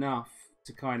down enough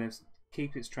to kind of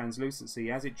keep its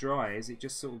translucency, as it dries, it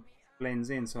just sort of blends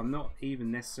in. So I'm not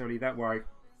even necessarily that worried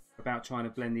about trying to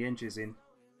blend the edges in.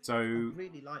 So I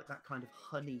really like that kind of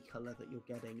honey colour that you're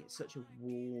getting. It's such a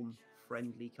warm,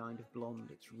 friendly kind of blonde.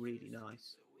 It's really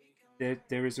nice.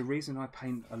 There is a reason I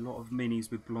paint a lot of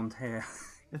minis with blonde hair.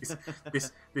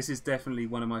 This is definitely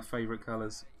one of my favourite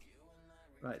colours.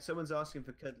 Right, someone's asking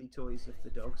for cuddly toys of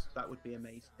the dogs. That would be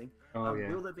amazing. Oh,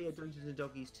 yeah. Will there be a Dungeons and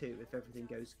Doggies 2 if everything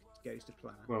goes to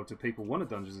plan? Well, do people want a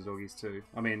Dungeons and Doggies 2?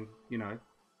 I mean,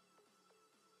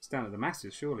 it's down to the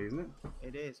masses, surely, isn't it?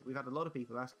 It is. We've had a lot of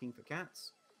people asking for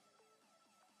cats.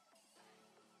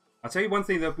 I'll tell you one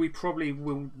thing that we probably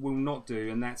will not do,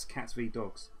 and that's cats v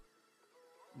dogs.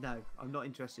 No, I'm not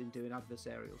interested in doing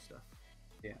adversarial stuff.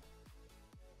 Yeah.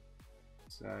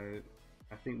 So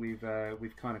I think we've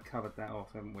kind of covered that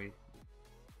off, haven't we?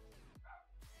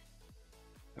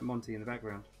 Monty in the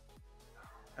background.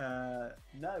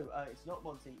 No, it's not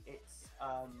Monty. It's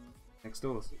Next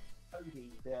doors. it's Cody,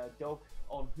 the dog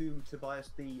on whom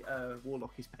Tobias the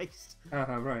Warlock is based.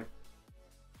 Right.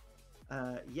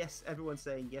 Yes, everyone's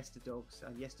saying yes to dogs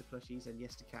and yes to plushies and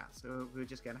yes to cats. So we're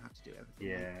just going to have to do everything.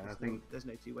 Yeah, There's I think there's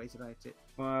no two ways about it.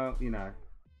 Well, you know,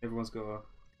 everyone's got a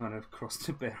kind of cross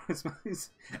to bear, I suppose.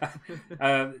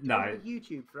 No.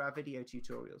 YouTube for our video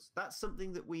tutorials. That's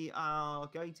something that we are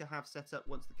going to have set up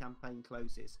once the campaign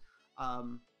closes.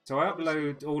 So I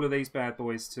upload all of these bad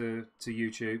boys to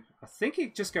YouTube. I think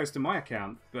it just goes to my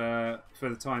account for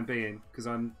the time being, because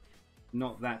I'm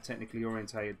not that technically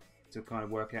orientated to kind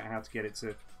of work out how to get it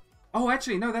to... Oh,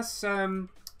 actually, no, that's...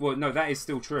 Well, no, that is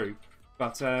still true.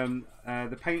 But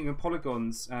the painting and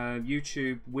polygons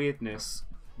YouTube weirdness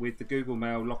with the Google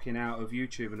Mail locking out of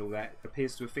YouTube and all that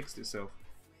appears to have fixed itself.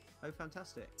 Oh,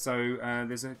 fantastic. So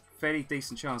there's a fairly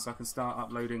decent chance I can start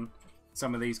uploading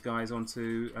some of these guys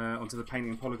onto the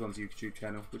Painting and Polygons YouTube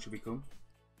channel, which will be cool.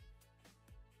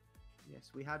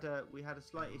 Yes, we had a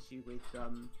slight issue with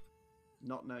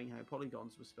not knowing how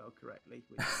polygons were spelled correctly,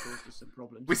 which caused us some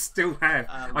problems. We still have,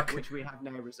 which we have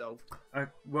now resolved.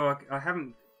 Well, I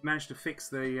haven't managed to fix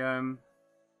the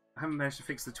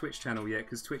Twitch channel yet,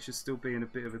 because Twitch is still being a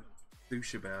bit of a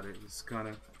douche about it. It's kind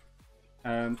of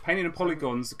Painting and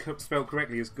Polygons spelled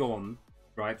correctly is gone.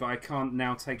 Right, but I can't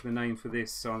now take the name for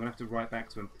this, so I'm going to have to write back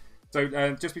to them.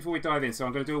 So just before we dive in, so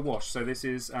I'm going to do a wash. So this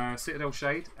is Citadel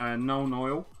Shade, Nuln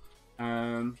Oil,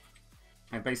 and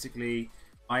basically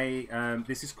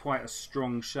this is quite a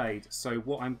strong shade. So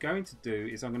what I'm going to do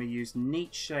is I'm going to use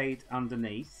Neat Shade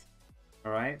underneath,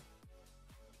 all right?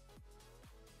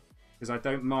 Because I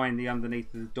don't mind the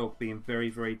underneath of the dog being very,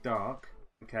 very dark.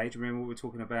 Okay, do you remember what we were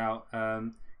talking about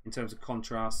in terms of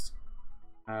contrast?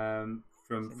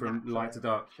 From light to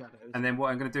dark. And then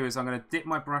what I'm going to do is I'm going to dip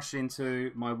my brush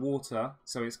into my water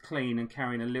so it's clean and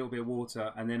carrying a little bit of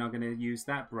water, and then I'm going to use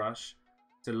that brush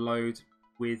to load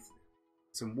with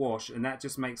some wash, and that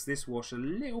just makes this wash a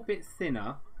little bit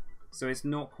thinner so it's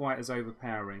not quite as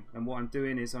overpowering. And what I'm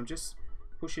doing is I'm just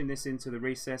pushing this into the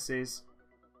recesses.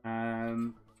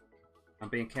 I'm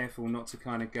being careful not to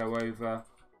kind of go over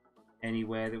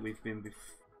anywhere that we've been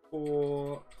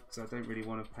before, so I don't really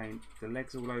want to paint the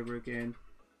legs all over again.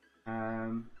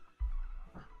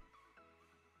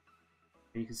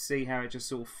 You can see how it just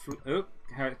sort of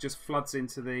how it just floods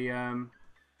into the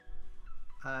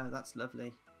that's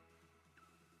lovely.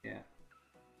 Yeah.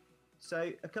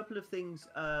 So a couple of things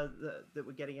that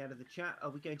we're getting out of the chat. Are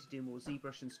we going to do more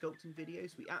ZBrush and sculpting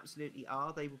videos? We absolutely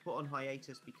are. They were put on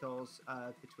hiatus because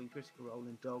between Critical Role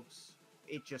and Dogs,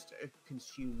 it just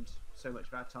consumed so much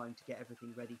of our time to get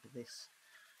everything ready for this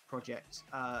project.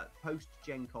 Post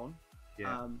Gen Con,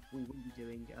 yeah. We will be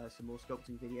doing some more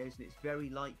sculpting videos, and it's very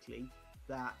likely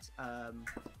that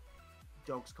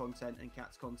Dogs content and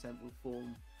Cats content will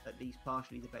form at least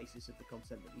partially the basis of the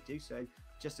content that we do. So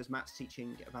just as Matt's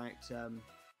teaching about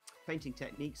painting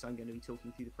techniques, I'm going to be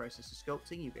talking through the process of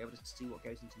sculpting. You'll be able to see what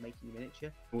goes into making a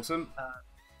miniature. Awesome.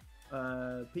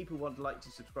 People would like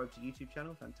to subscribe to YouTube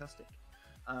channel. Fantastic.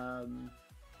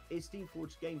 Is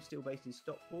Steamforged Games still based in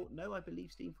Stockport? No, I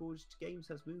believe Steamforged Games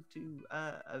has moved to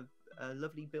a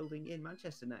lovely building in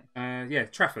Manchester now. Yeah,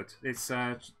 Trafford. It's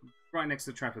right next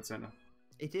to the Trafford Centre.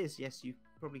 It is, yes. You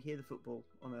probably hear the football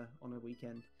on a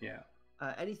weekend. Yeah.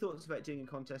 Any thoughts about doing a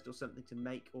contest or something to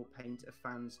make or paint a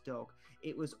fan's dog?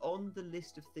 It was on the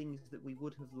list of things that we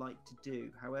would have liked to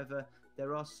do. However,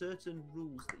 there are certain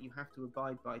rules that you have to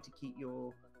abide by to keep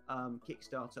your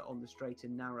Kickstarter on the straight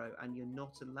and narrow, and you're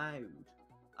not allowed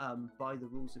by the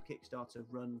rules of Kickstarter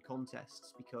run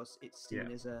contests, because it's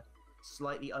seen as a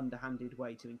slightly underhanded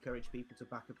way to encourage people to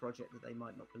back a project that they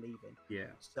might not believe in. Yeah.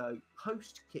 So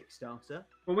post Kickstarter,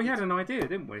 well, we had an idea,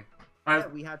 didn't we? Yeah,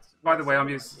 we had. By the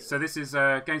way, so this is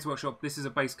Games Workshop. This is a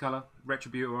base color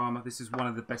Retributor armor. This is one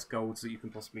of the best golds that you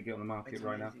can possibly get on the market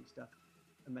right now.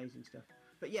 Amazing stuff.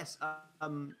 But yes,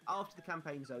 after the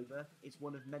campaign's over, it's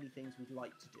one of many things we'd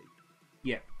like to do.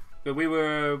 Yeah, but we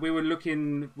were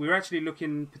actually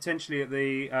looking potentially at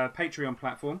the Patreon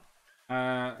platform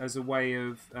as a way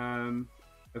of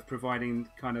providing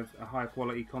kind of a higher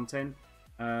quality content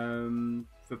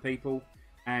for people.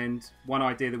 And one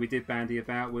idea that we did bandy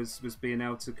about was being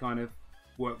able to kind of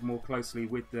work more closely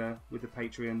with the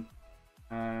Patreon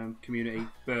community.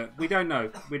 But we don't know.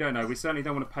 We certainly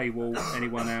don't want to paywall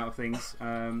anyone out of things.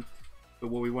 But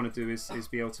what we want to do is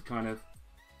be able to kind of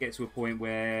get to a point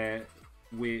where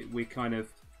we're kind of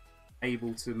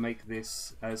able to make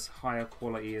this as higher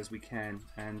quality as we can,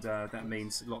 and that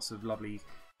means lots of lovely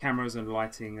cameras and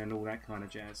lighting and all that kind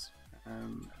of jazz.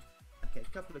 Okay,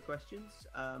 a couple of questions.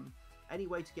 Any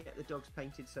way to get the dogs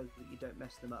painted so that you don't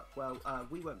mess them up? Well,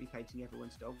 we won't be painting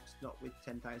everyone's dogs, not with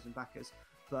 10,000 backers.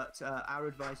 But our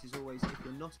advice is always, if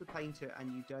you're not a painter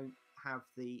and you don't have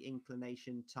the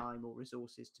inclination, time, or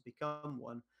resources to become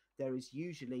one, there is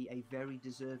usually a very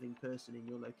deserving person in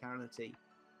your locality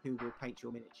who will paint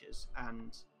your miniatures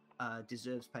and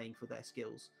deserves paying for their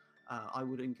skills. I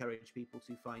would encourage people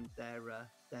to find their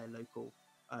local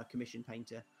commission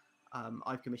painter.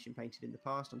 I've commission painted in the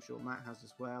past. I'm sure Matt has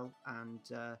as well, and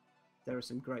there are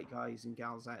some great guys and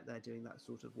gals out there doing that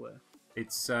sort of work.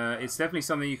 It's definitely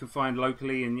something you can find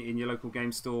locally in your local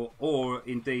game store, or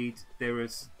indeed there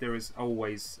is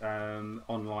always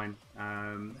online,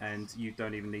 and you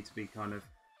don't even need to be kind of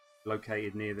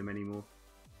located near them anymore.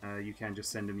 You can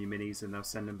just send them your minis and they'll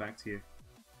send them back to you.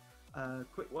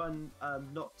 Quick one,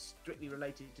 not strictly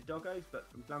related to Doggos, but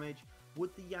from Flamage.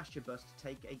 Would the Yasha bust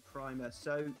take a primer?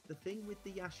 So the thing with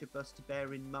the Yasha bust to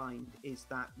bear in mind is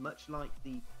that, much like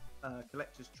the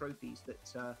collector's trophies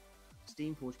that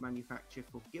Steamforge manufacture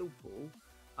for Guild Ball,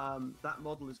 that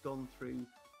model has gone through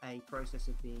a process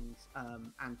of being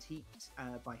antiqued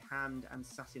by hand and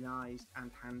satinized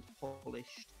and hand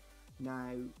polished.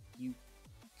 Now, you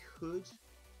could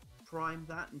prime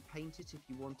that and paint it if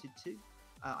you wanted to.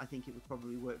 I think it would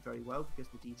probably work very well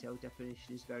because the detail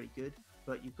definition is very good,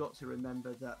 but you've got to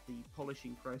remember that the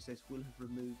polishing process will have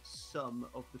removed some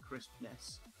of the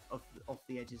crispness of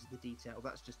the edges of the detail.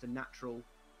 That's just a natural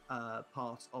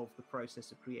part of the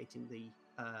process of creating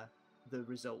the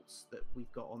results that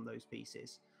we've got on those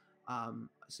pieces.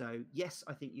 So yes,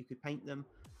 I think you could paint them,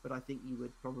 but I think you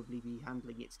would probably be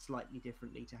handling it slightly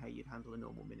differently to how you'd handle a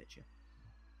normal miniature.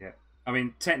 Yeah, I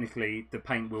mean, technically the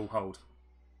paint will hold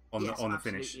on the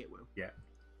finish. It will. Yeah.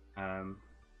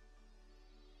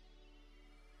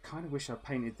 Kind of wish I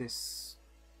painted this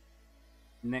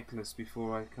necklace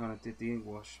before I kind of did the ink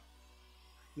wash.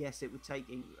 Yes, it would take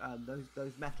ink.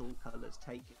 Those metal colours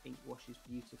take ink washes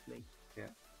beautifully. Yeah.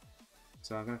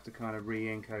 So I'm gonna have to kind of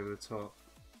re-ink over the top.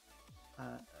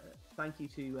 Thank you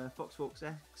to Foxhawks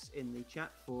X in the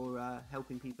chat for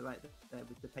helping people out there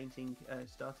with the painting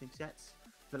starting sets.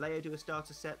 Vallejo do a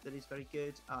starter set that is very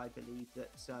good. I believe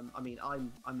that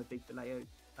I'm a big Vallejo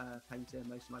painter.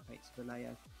 Most of my paints are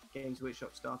Vallejo. Games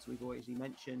Workshop starter we've already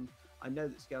mentioned. I know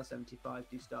that Scale 75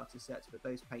 do starter sets, but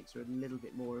those paints are a little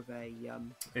bit more of a...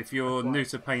 if you're new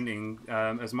to painting,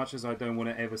 as much as I don't want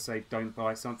to ever say don't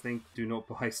buy something, do not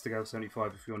buy Scale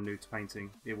 75 if you're new to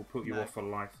painting. It will put you off for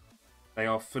life. They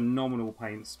are phenomenal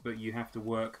paints, but you have to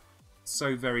work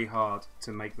so very hard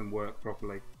to make them work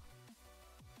properly.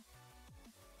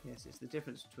 Yes, it's the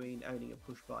difference between owning a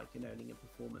push bike and owning a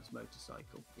performance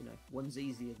motorcycle. You know, one's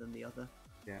easier than the other.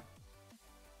 Yeah.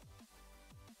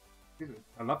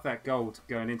 I love that gold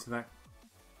going into that.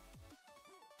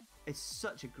 It's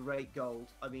such a great gold.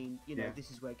 I mean, you know,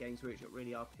 This is where Games Workshop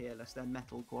really are peerless. Their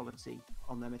metal quality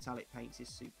on their metallic paints is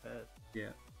superb. Yeah.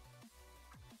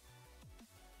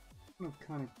 I'm going to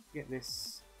kind of get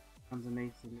this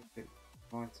underneath a little bit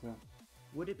lighter.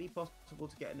 Would it be possible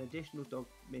to get an additional dog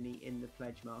mini in the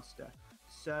Pledge Master?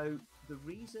 So the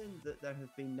reason that there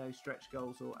have been no stretch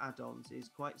goals or add-ons is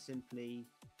quite simply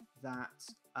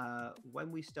that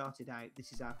when we started out,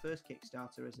 this is our first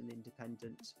Kickstarter as an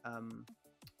independent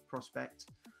prospect,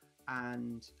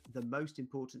 and the most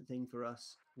important thing for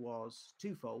us was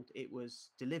twofold. It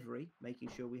was delivery, making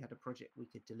sure we had a project we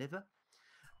could deliver,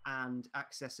 and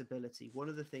accessibility. One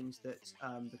of the things that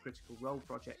the Critical Role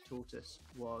project taught us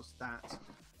was that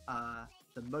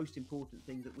the most important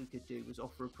thing that we could do was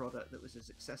offer a product that was as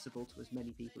accessible to as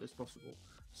many people as possible.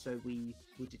 So we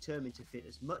were determined to fit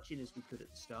as much in as we could at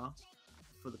the start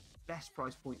for the best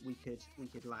price point we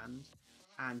could land,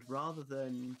 and rather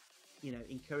than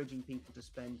encouraging people to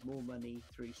spend more money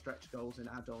through stretch goals and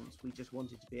add-ons, we just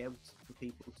wanted to be able for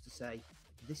people to say,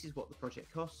 this is what the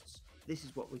project costs, this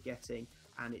is what we're getting,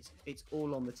 and it's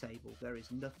all on the table. There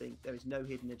is no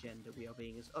hidden agenda. We are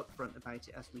being as upfront about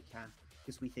it as we can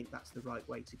because we think that's the right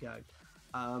way to go.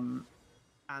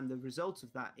 And the result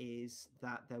of that is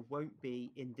that there won't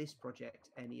be in this project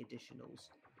any additionals,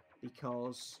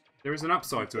 because there is an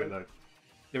upside to it though.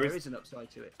 There is an upside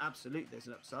to it. Absolutely, there's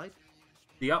an upside.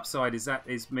 The upside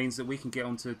means that we can get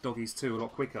onto Doggies 2 a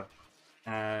lot quicker.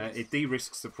 Yes. It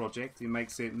de-risks the project. It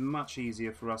makes it much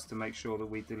easier for us to make sure that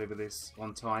we deliver this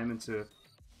on time and to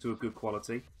a good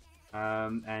quality.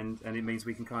 And it means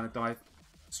we can kind of dive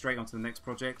straight onto the next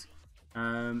project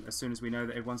as soon as we know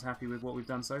that everyone's happy with what we've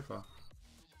done so far.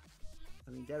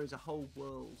 I mean, there is a whole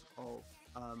world of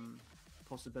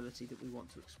possibility that we want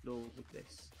to explore with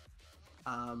this.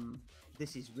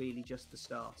 This is really just the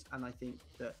start, and I think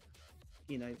that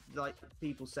you know, like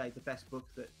people say, the best book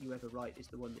that you ever write is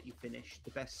the one that you finish.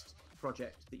 The best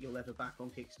project that you'll ever back on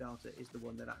Kickstarter is the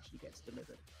one that actually gets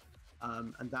delivered.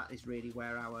 And that is really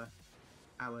where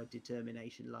our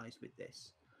determination lies with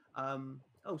this.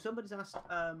 Oh, somebody's asked,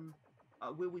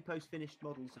 will we post finished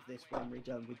models of this when we're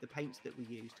done with the paints that we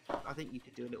used? I think you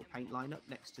could do a little paint lineup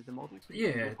next to the models.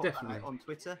 Yeah, we'll pop definitely. that out on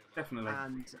Twitter. Definitely.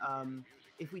 And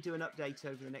if we do an update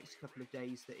over the next couple of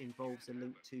days that involves a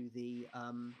link to the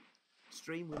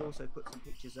stream, we'll also put some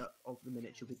pictures up of the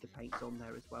miniature with the paints on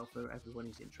there as well for everyone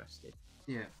who's interested.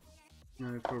 Yeah,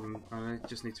 no problem. I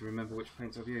just need to remember which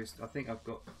paints I've used. I think I've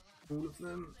got all of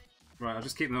them. Right, I'll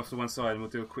just keep them off to one side and we'll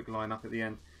do a quick line-up at the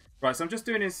end. Right, so I'm just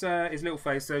doing his little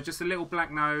face, so just a little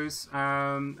black nose,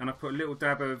 and I put a little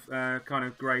dab of kind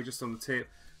of grey just on the tip,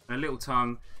 and a little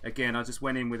tongue. Again, I just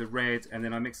went in with a red, and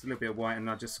then I mixed a little bit of white, and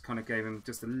I just kind of gave him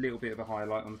just a little bit of a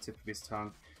highlight on the tip of his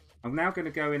tongue. I'm now going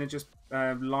to go in and just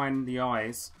line the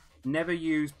eyes. Never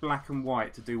use black and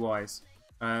white to do eyes.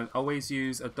 Always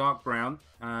use a dark brown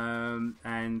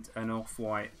and an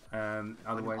off-white.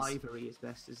 Otherwise, ivory is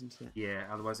best, isn't it? Yeah,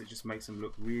 otherwise it just makes them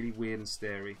look really weird and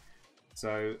starey.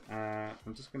 So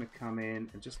I'm just going to come in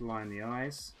and just line the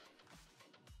eyes.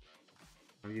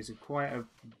 I'm using quite a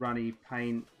runny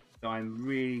paint that I'm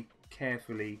really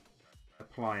carefully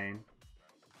applying.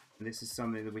 And this is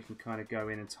something that we can kind of go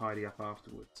in and tidy up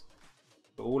afterwards.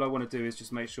 But all I want to do is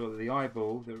just make sure that the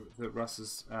eyeball that Russ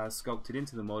has sculpted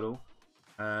into the model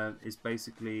is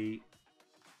basically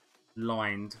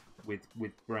lined with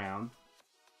brown.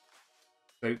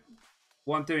 So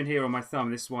what I'm doing here on my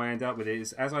thumb, this is why I end up with it,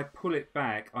 is as I pull it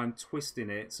back, I'm twisting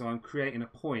it, so I'm creating a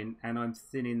point and I'm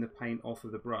thinning the paint off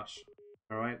of the brush.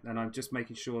 Alright, and I'm just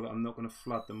making sure that I'm not going to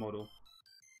flood the model.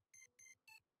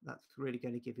 That's really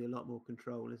going to give you a lot more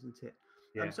control, isn't it?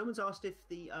 Yeah. Someone's asked if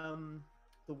the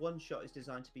one shot is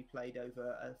designed to be played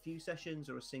over a few sessions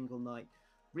or a single night.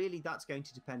 Really, that's going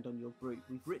to depend on your group.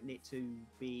 We've written it to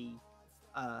be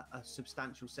a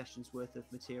substantial session's worth of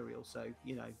material, so,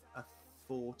 you know, a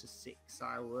 4 to 6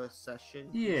 hour session.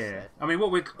 Yeah, I mean,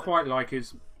 what we'd quite like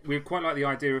is we'd quite like the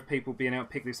idea of people being able to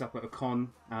pick this up at a con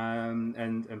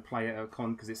and play it at a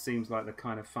con, because it seems like the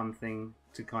kind of fun thing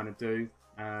to kind of do.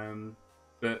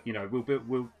 But you know,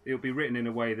 it'll be written in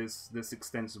a way that's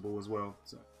extensible as well.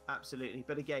 So. Absolutely,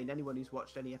 but again, anyone who's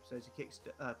watched any episodes of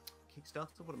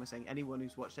Kickstarter, what am I saying? Anyone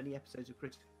who's watched any episodes of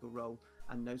Critical Role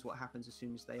and knows what happens as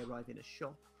soon as they arrive in a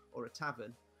shop or a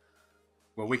tavern.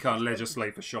 Well, we can't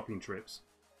legislate for shopping trips.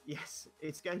 Yes,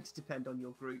 it's going to depend on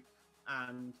your group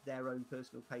and their own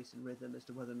personal pace and rhythm as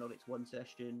to whether or not it's 1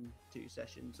 session, 2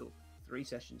 sessions, or 3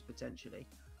 sessions potentially.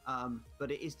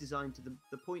 But it is designed to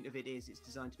the point of it is it's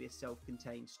designed to be a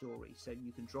self-contained story, so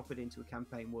you can drop it into a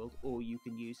campaign world or you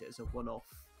can use it as a one-off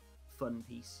fun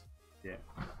piece. Yeah.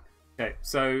 Okay,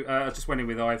 so I just went in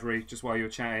with ivory just while you were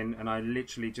chatting, and I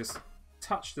literally just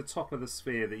touched the top of the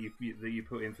sphere that you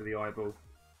put in for the eyeball.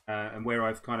 And where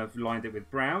I've kind of lined it with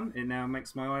brown, it now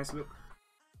makes my eyes look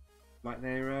like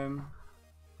they're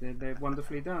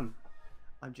wonderfully done.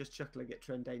 I'm just chuckling at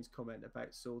Trendane's comment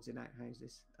about swords in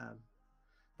outhouses.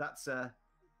 That's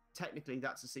technically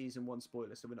that's a season 1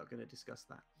 spoiler, so we're not going to discuss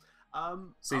that. Are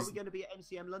we going to be at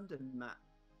NCM London, Matt?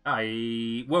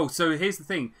 Well, so here's the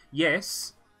thing.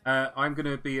 Yes, I'm going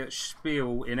to be at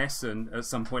Spiel in Essen at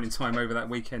some point in time over that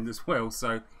weekend as well.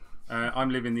 So I'm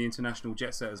living the international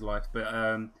jet setter's life, but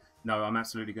no, I'm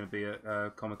absolutely going to be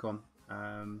at Comic-Con.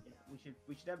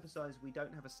 We should emphasise we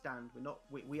don't have a stand.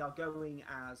 We are going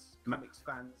as comics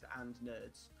fans and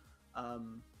nerds.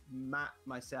 Matt,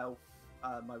 myself,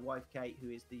 my wife Kate, who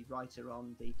is the writer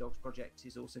on the Dogs Project,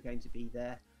 is also going to be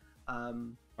there.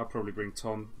 I'll probably bring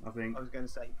Tom, I think. I was going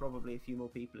to say probably a few more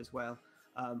people as well.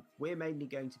 We're mainly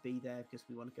going to be there because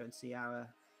we want to go and see our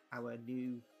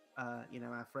new,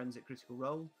 our friends at Critical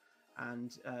Role,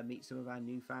 and meet some of our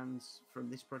new fans from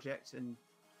this project and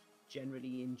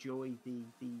generally enjoy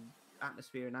the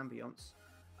atmosphere and ambience.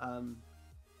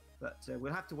 But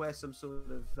we'll have to wear some sort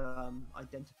of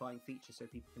identifying feature so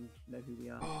people can know who we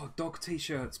are. Oh, dog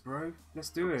t-shirts, bro. Let's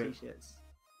do it. T-shirts.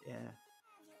 Yeah.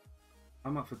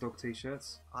 I'm up for dog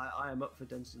t-shirts. I am up for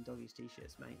Dungeons and Doggies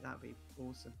t-shirts, mate. That'd be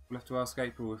awesome. We'll have to ask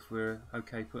April if we're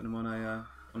okay putting them on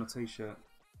a t-shirt.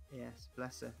 Yes,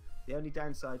 bless her. The only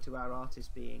downside to our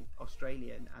artist being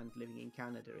Australian and living in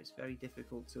Canada, it's very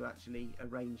difficult to actually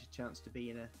arrange a chance to be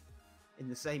in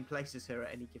the same place as her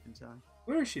at any given time.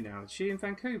 Where is she now? Is she in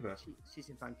Vancouver? She's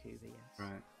in Vancouver, yes.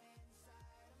 Right.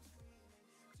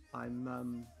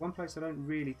 I'm one place I don't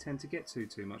really tend to get to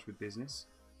too much with business.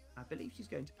 I believe she's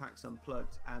going to PAX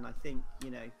Unplugged, and I think,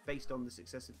 based on the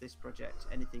success of this project,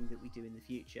 anything that we do in the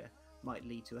future, might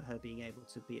lead to her being able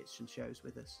to be at some shows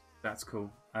with us. That's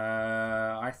cool.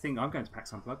 I think I'm going to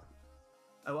PAX Unplugged.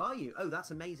 Oh, are you? Oh,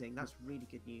 that's amazing. That's really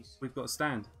good news. We've got a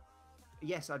stand.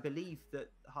 Yes, I believe that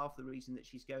half the reason that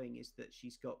she's going is that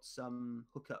she's got some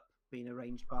hookup being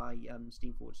arranged by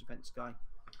Steamforged Event Sky.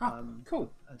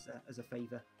 Cool. As a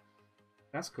favour.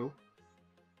 That's cool.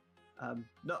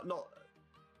 Not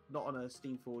on a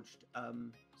Steamforged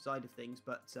side of things,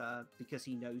 but because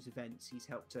he knows events, he's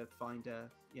helped to find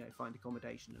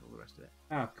accommodation and all the rest of it.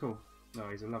 Ah, cool. No,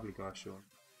 he's a lovely guy, Sean.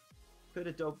 Could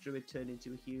a dog druid turn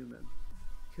into a human?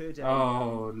 Could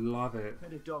love it.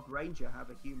 Could a dog ranger have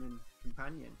a human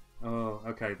companion? Oh,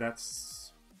 okay,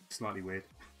 that's slightly weird.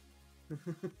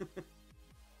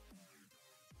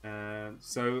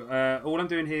 So all I'm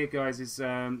doing here, guys,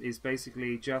 is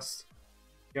basically just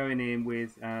going in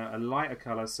with a lighter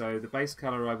colour. So the base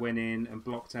colour, I went in and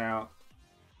blocked out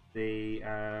the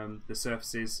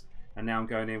surfaces, and now I'm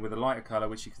going in with a lighter colour,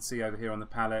 which you can see over here on the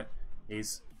palette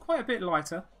is quite a bit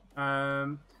lighter.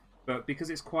 But because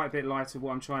it's quite a bit lighter,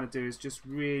 what I'm trying to do is just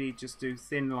really do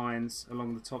thin lines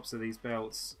along the tops of these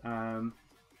belts.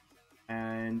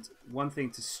 And one thing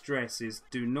to stress is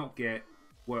do not get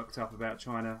worked up about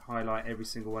trying to highlight every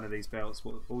single one of these belts.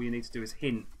 All you need to do is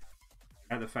hint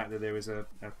at the fact that there is a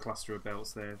cluster of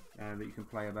belts there that you can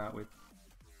play about with.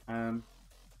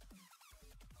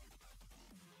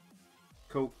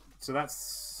 Cool. So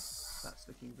that's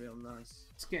looking real nice.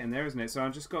 It's getting there, isn't it? So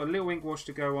I've just got a little ink wash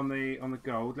to go on the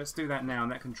gold. Let's do that now,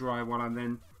 and that can dry while I'm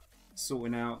then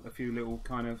sorting out a few little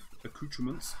kind of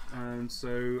accoutrements. So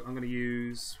I'm going to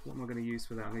use, what am I going to use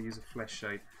for that? I'm going to use a flesh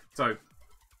shade. So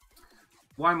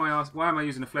why am I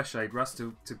using a flesh shade, Russ,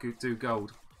 to do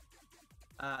gold?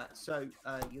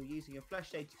 You're using a flesh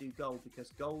shade to do gold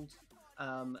because gold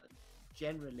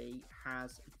generally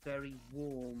has very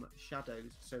warm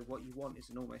shadows. So what you want is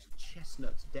an almost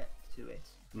chestnut depth to it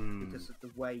because of the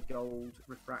way gold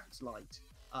refracts light.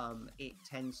 It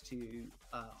tends to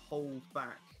hold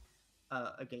back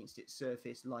against its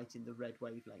surface light in the red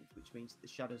wavelength, which means that the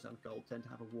shadows on gold tend to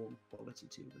have a warm quality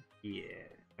to them. Yeah,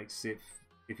 makes it.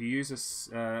 If you use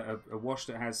a wash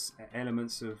that has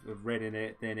elements of red in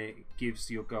it, then it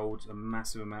gives your gold a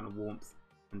massive amount of warmth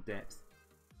and depth.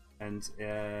 And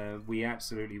we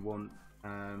absolutely want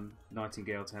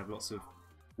Nightingale to have lots of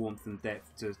warmth and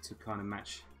depth to kind of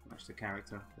match the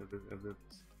character of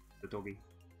the doggy.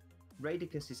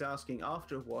 Radicus is asking,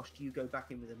 after a wash, do you go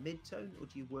back in with a mid-tone or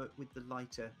do you work with the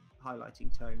lighter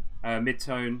highlighting tone?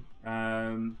 Mid-tone.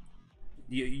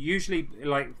 Usually,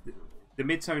 like, the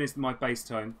mid-tone is my base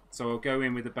tone, so I'll go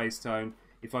in with the base tone.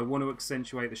 If I want to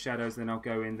accentuate the shadows, then I'll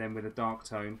go in then with a dark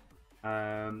tone,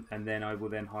 and then I will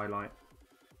then highlight.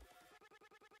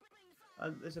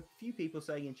 There's a few people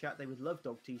saying in chat they would love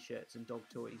dog t-shirts and dog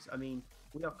toys. I mean,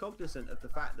 we are cognizant of the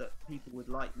fact that people would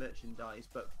like merchandise,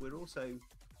 but we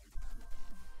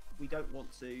don't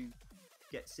want to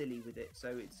get silly with it.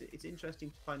 So it's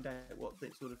interesting to find out what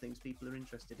sort of things people are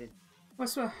interested in. Well,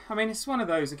 so, I mean, it's one of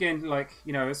those, again, like,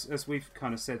 you know, as we've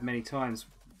kind of said many times,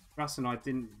 Russ and I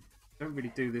don't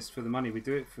really do this for the money. We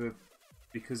do it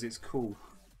because it's cool.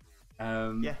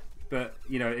 Yeah. But,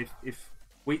 you know, if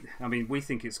we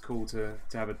think it's cool to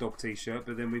have a dog t-shirt,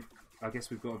 but then I guess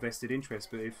we've got a vested interest.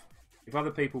 But if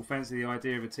other people fancy the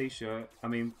idea of a t-shirt, I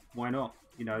mean, why not?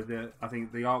 You know, I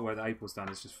think the artwork that April's done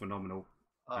is just phenomenal.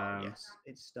 Oh, yes,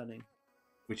 it's stunning.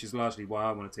 Which is largely why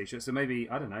I want a t-shirt. So maybe,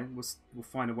 I don't know, we'll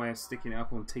find a way of sticking it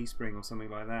up on Teespring or something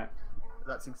like that.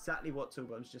 That's exactly what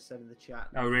Toolbones just said in the chat.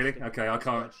 Oh, really? Okay, I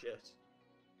can't. Shirt.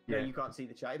 Yeah. No, you can't see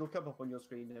the chat. It'll come up on your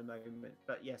screen in a moment.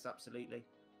 But yes, absolutely.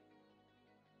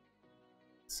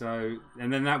 So,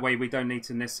 and then that way we don't need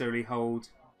to necessarily hold,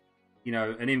 you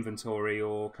know, an inventory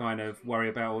or kind of worry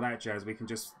about all that jazz. We can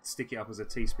just stick it up as a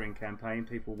Teespring campaign.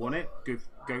 People want it,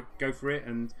 go for it,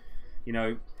 and you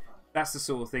know, that's the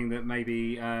sort of thing that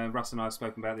maybe Russ and I have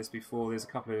spoken about this before. There's a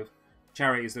couple of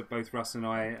charities that both Russ and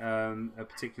I are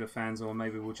particular fans of, or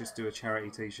maybe we'll just do a charity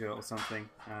T-shirt or something.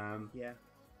 Yeah.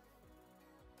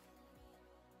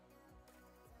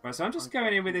 Right, so I'm just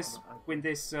going in with this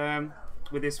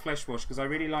flesh wash because I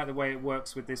really like the way it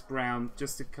works with this brown,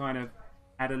 just to kind of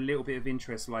add a little bit of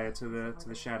interest layer to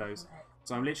the shadows.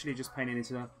 So I'm literally just painting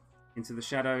into the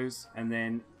shadows and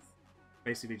then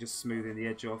basically just smoothing the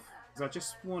edge off because I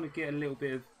just want to get a little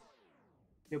bit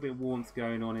of warmth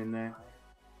going on in there.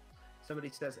 Somebody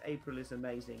says April is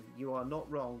amazing. You are not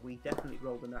wrong. We definitely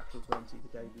rolled a natural 20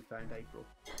 the day we found April.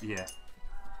 Yeah,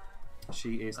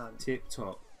 she is tip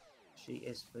top. She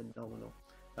is phenomenal.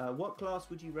 What class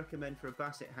would you recommend for a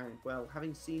Basset Hound? Well,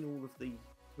 having seen all of the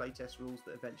playtest rules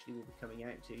that eventually will be coming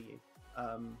out to you,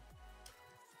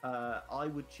 I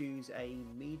would choose a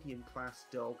medium class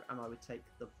dog, and I would take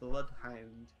the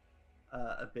Bloodhound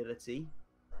ability,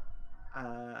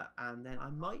 and then I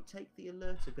might take the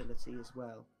Alert ability as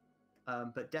well.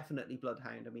 But definitely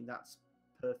Bloodhound. I mean, that's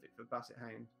perfect for Basset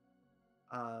Hound.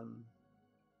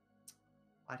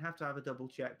 I'd have to have a double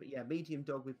check, but yeah, medium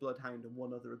dog with Bloodhound and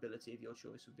one other ability of your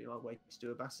choice would be my way to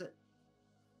do a Basset.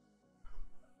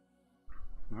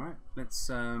 All right, let's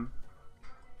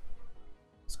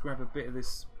grab a bit of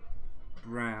this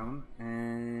brown.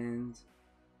 And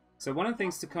so one of the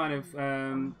things to kind of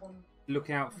look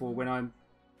out for when I'm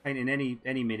painting any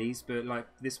minis, but like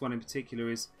this one in particular,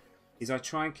 is I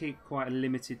try and keep quite a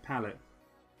limited palette.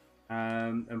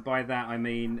 And by that I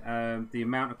mean the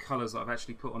amount of colours that I've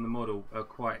actually put on the model are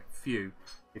quite few.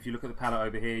 If you look at the palette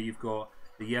over here, you've got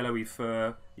the yellowy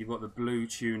fur, you've got the blue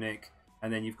tunic,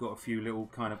 and then you've got a few little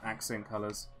kind of accent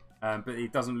colours. But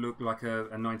it doesn't look like a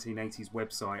 1980s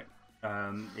website.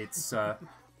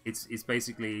 It's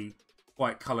basically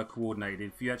quite colour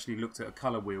coordinated. If you actually looked at a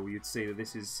colour wheel, you'd see that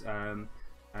this is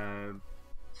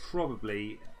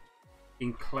probably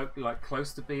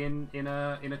close to being in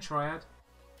a triad.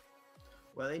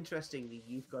 Well, interestingly,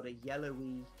 you've got a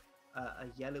yellowy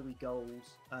gold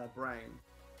brown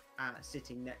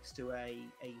sitting next to a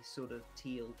sort of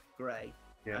teal grey,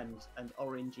 yeah. and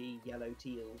orangey yellow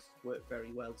teals work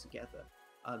very well together.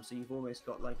 So you've almost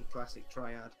got like a classic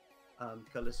triad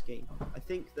colour scheme. I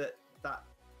think that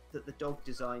the dog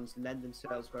designs lend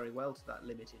themselves very well to that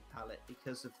limited palette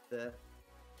because of the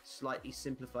slightly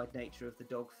simplified nature of the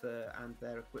dog fur and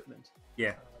their equipment.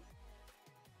 Yeah.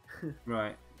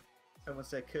 Right. Someone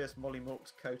said, curse Molly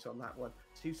Mork's coat on that one.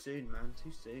 Too soon, man.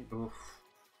 Too soon. Oof.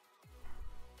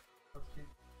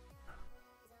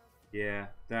 Yeah,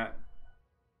 that.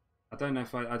 I don't know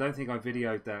if I don't think I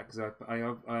videoed that because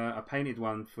I painted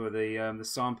one for the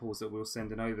samples that we were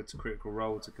sending over to Critical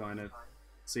Role to kind of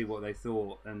see what they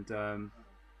thought, and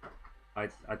I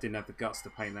didn't have the guts to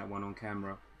paint that one on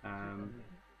camera.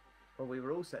 Well, we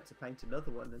were all set to paint another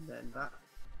one, and then that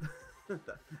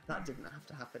that didn't have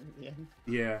to happen in the end.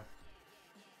 Yeah.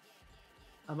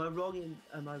 Am I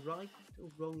right or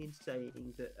wrong in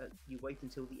saying that you wait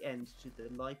until the end to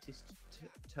the lightest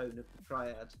tone of the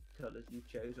triad colours you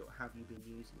chose, or have you been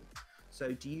using it?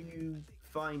 So do you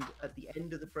find at the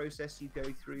end of the process you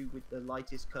go through with the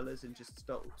lightest colours and just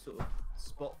start sort of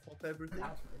spot pop everything?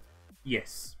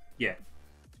 Yes. Yeah.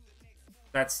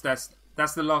 That's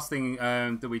the last thing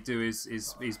that we do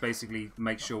is basically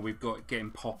make sure we've got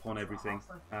getting pop on everything.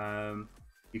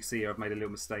 You can see here I've made a little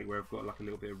mistake where I've got like a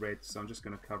little bit of red, so I'm just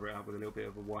going to cover it up with a little bit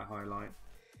of a white highlight.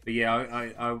 But yeah,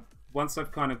 I once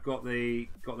I've kind of got the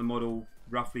model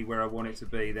roughly where I want it to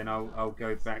be, then I'll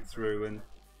go back through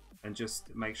and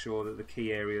just make sure that the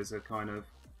key areas are kind of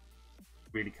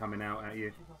really coming out at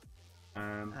you.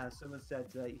 Someone said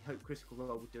hope Critical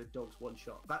Role would do a dogs one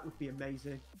shot. That would be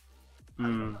amazing. That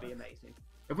would be amazing.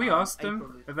 Have we asked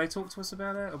them? Have they talked to us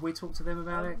about it? Have we talked to them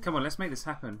about it? Come on, let's make this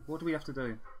happen. What do we have to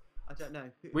do? I don't know.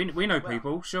 We know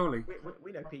people, surely.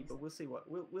 We know people. We'll see what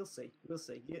we'll see. We'll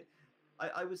see. Yeah,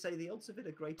 I would say the odds of it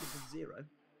are greater than 0.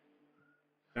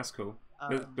 That's cool.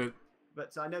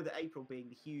 But I know that April, being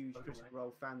the huge Critical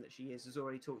Role fan that she is, has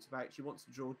already talked about she wants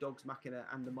to draw Dogs Machina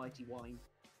and the Mighty Wine.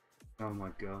 Oh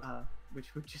my god.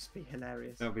 Which would just be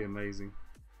hilarious. That would be amazing.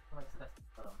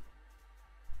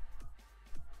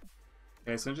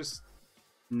 Yeah, so I'm just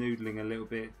noodling a little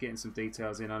bit, getting some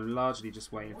details in. I'm largely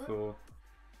just waiting for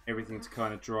everything to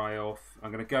kind of dry off.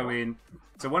 I'm going to go in.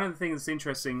 So one of the things that's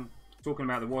interesting, talking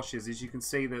about the washes, is you can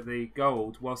see that the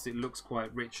gold, whilst it looks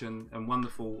quite rich and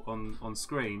wonderful on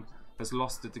screen, has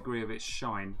lost a degree of its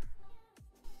shine.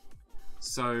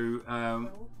 So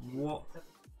what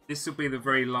this will be the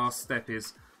very last step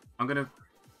is I'm going to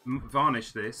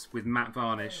varnish this with matte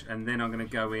varnish, and then I'm going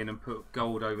to go in and put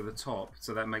gold over the top,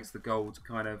 so that makes the gold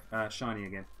kind of shiny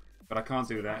again. But I can't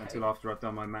do that until after I've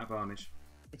done my matte varnish.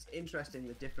 It's interesting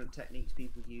the different techniques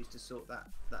people use to sort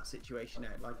that situation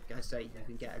out. Like I say, you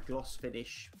can get a gloss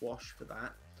finish wash for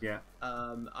that. Yeah.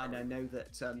 And I know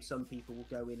that some people will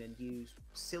go in and use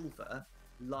silver,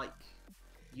 like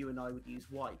you and I would use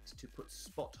white, to put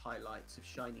spot highlights of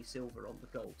shiny silver on the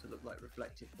gold to look like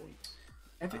reflective points.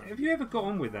 Have you ever got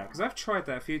on with that? Because I've tried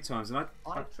that a few times, and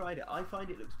I've tried it. I find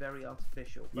it looks very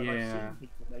artificial, but I've seen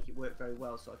people make it work very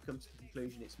well, so I've come to the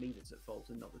conclusion it's me that's at fault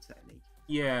and not the technique.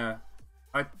 Yeah,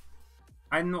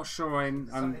 I'm not sure I'm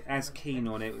as keen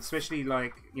on it, especially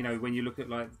like, you know, when you look at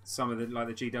like some of the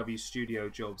GW studio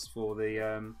jobs for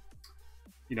the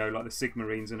you know, like the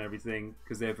Sigmarines and everything,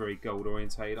 because they're very gold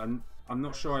orientated. I'm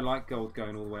not sure I like gold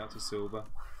going all the way up to silver.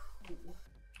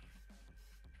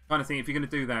 Kind of think if you're going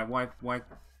to do that, why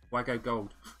Why go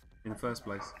gold in the first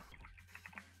place?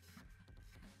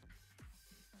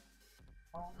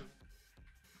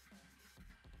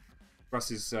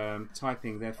 Russ is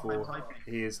typing, therefore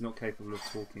he is not capable of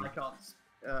talking. I can't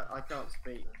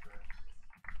speak.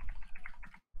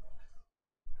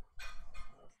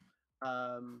 Who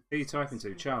are you typing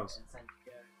to? Charles?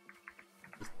 Yeah.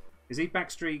 Is he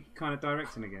Backstreet kind of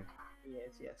directing again? He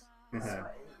is, yes.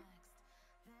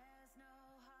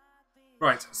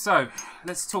 Right, so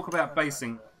let's talk about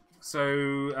basing.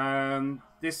 So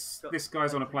this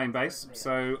guy's on a plain base,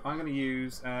 so I'm going to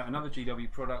use another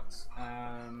GW product,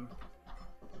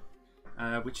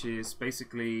 which is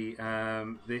basically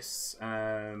this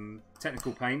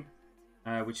technical paint,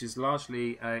 which is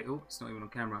largely a... Oh, it's not even on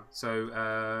camera. So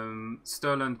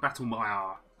Sterland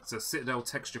Battlemire. It's a Citadel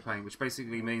texture paint, which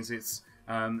basically means it's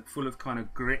full of kind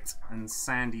of grit and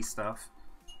sandy stuff.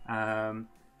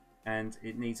 And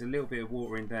it needs a little bit of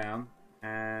watering down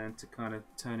and to kind of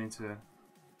turn into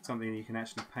something you can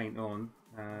actually paint on.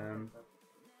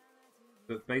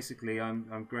 But basically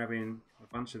I'm grabbing a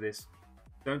bunch of this.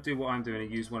 Don't do what I'm doing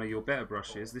and use one of your better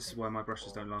brushes. This is why my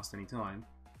brushes don't last any time.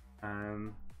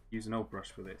 Use an old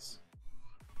brush for this.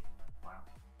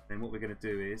 Then what we're going to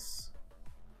do is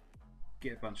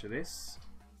get a bunch of this.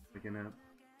 We're going to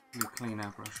clean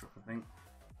our brush up, I think.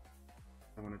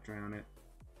 I want to drown it.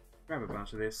 Grab a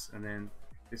bunch of this, and then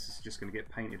this is just going to get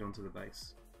painted onto the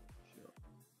base. Sure.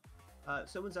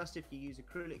 Someone's asked if you use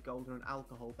acrylic gold or an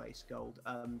alcohol-based gold.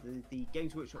 The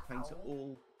Games Workshop paints are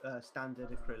all standard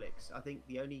acrylics. I think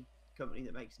the only company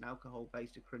that makes an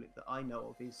alcohol-based acrylic that I know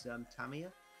of is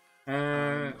Tamiya.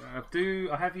 I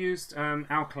have used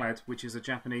Alclad, which is a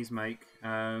Japanese make.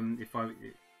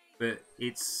 But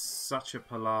it's such a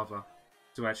palaver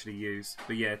to actually use.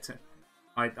 But yeah,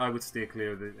 I would steer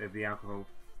clear of the alcohol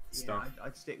stuff. Yeah,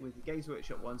 I'd stick with the Games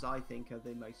Workshop ones. I think are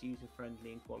the most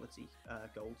user-friendly and quality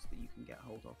golds that you can get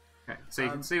hold of. Okay, so you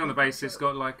can see on the base it's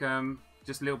got like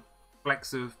just little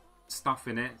flecks of stuff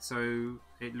in it, so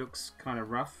it looks kind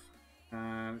of rough.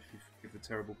 If you give the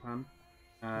terrible pun.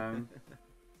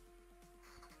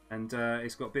 And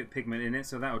it's got a bit of pigment in it,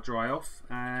 so that'll dry off.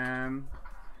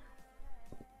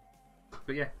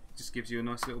 But yeah, it just gives you a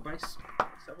nice little base.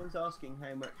 Someone's asking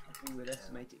how much we would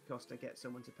estimate it cost to get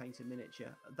someone to paint a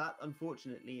miniature. That,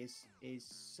 unfortunately, is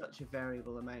such a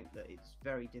variable amount that it's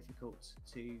very difficult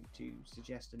to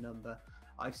suggest a number.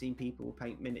 I've seen people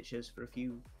paint miniatures for a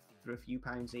few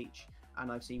pounds each,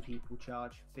 and I've seen people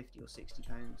charge £50 or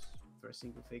 £60 for a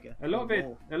single figure. A lot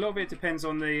of it depends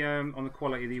on the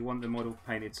quality that you want the model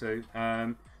painted to.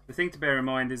 The thing to bear in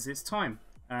mind is its time.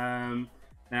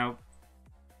 Now,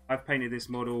 I've painted this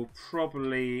model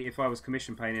probably, if I was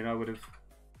commission painting, I would have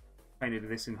painted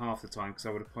this in half the time, because I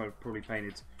would have probably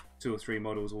painted 2 or 3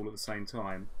 models all at the same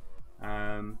time.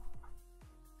 And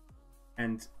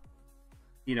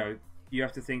you know, you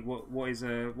have to think what is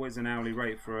an hourly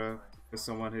rate for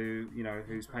someone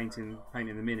who's painting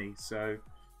the mini. So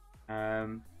I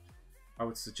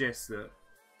would suggest that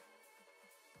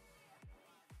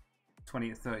 20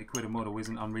 to 30 quid a model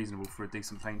isn't unreasonable for a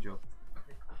decent paint job.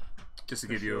 Just to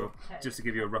give you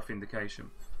a rough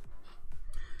indication.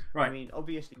 Right. I mean,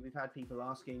 obviously, we've had people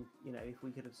asking, if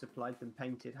we could have supplied them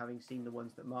painted, having seen the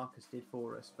ones that Marcus did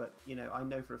for us. But I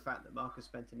know for a fact that Marcus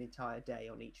spent an entire day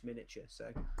on each miniature,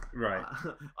 so right.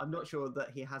 I'm not sure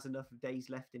that he has enough days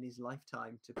left in his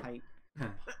lifetime to paint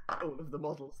all of the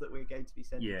models that we're going to be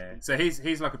sending. Yeah. So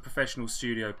he's like a professional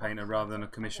studio painter rather than a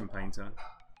commission painter.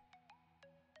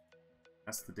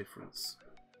 That's the difference.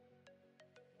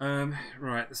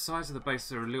 Right, the sides of the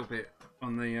base are a little bit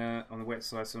on the wet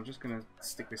side, so I'm just going to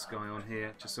stick this guy on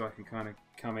here just so I can kind of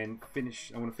come in,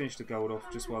 finish. I want to finish the gold off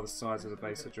just while the sides of the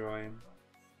base are drying.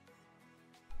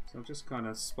 So I'm just kind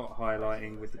of spot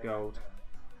highlighting with the gold.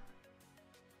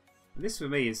 And this for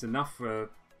me is enough for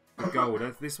gold.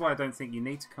 This is why I don't think you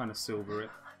need to kind of silver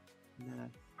it. No.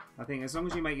 I think as long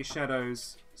as you make your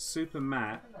shadows super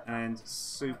matte and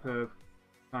super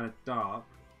kind of dark,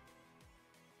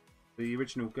 the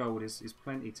original gold is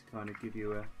plenty to kind of give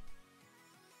you a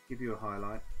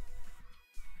highlight.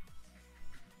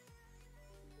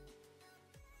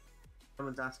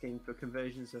 Someone's asking for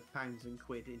conversions of pounds and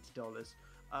quid into dollars.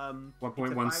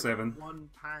 1.17.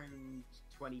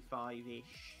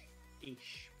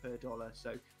 £1.25-ish per dollar.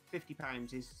 So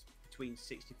 £50 is between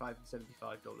 $65 and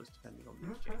 $75 depending on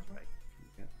the exchange rate.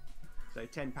 Yeah. So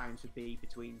 £10 would be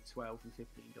between $12 and $15.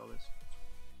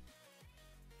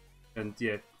 And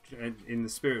yeah, in the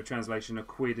spirit of translation, a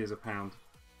quid is a pound.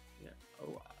 Yeah.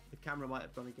 Oh, the camera might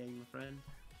have gone again, my friend.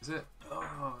 Is it?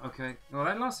 Oh, okay. Well,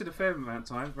 that lasted a fair amount of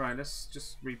time. Right, let's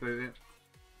just reboot it.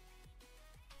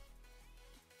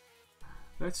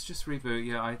 Let's just reboot.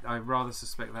 Yeah, I rather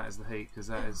suspect that is the heat, because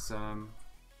that is...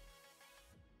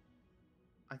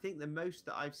 I think the most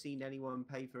that I've seen anyone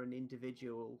pay for an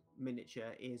individual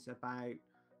miniature is about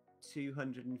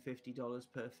 $250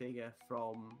 per figure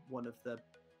from one of the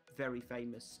very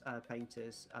famous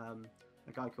painters,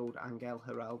 a guy called Angel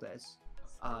Heraldez,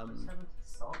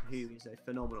 who is a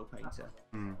phenomenal painter.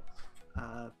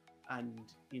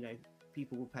 And, you know,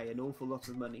 people will pay an awful lot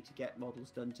of money to get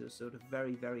models done to a sort of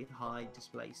very, very high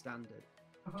display standard.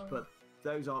 But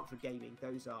those aren't for gaming.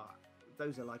 Those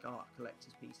are like art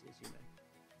collector's pieces, you know.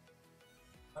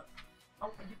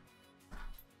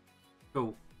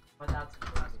 Cool.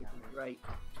 Great.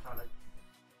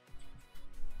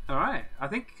 All right. I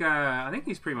think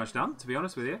he's pretty much done, to be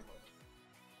honest with you.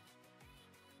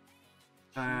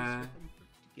 She's looking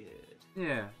pretty good.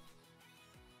 Yeah.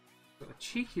 Got a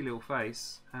cheeky little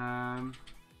face.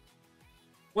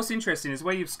 What's interesting is the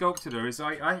way you've sculpted her is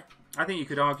I think you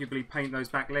could arguably paint those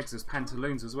back legs as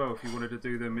pantaloons as well if you wanted to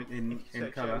do them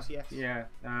in colour. Yes. Yeah.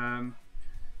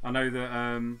 I know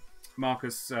that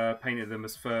Marcus painted them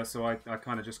as fur, so I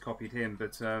kind of just copied him.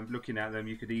 But looking at them,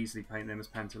 you could easily paint them as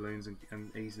pantaloons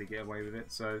and easily get away with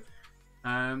it. So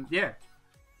yeah,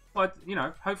 but you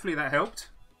know, hopefully that helped.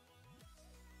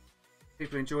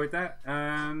 People enjoyed that.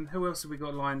 Who else have we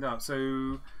got lined up?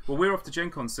 So, well, we're off to Gen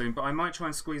Con soon, but I might try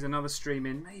and squeeze another stream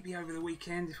in, maybe over the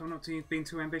weekend if I'm not being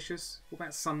too ambitious. What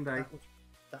about Sunday?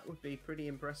 That would be pretty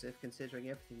impressive considering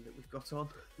everything that we've got on.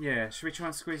 Yeah, should we try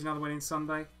and squeeze another one in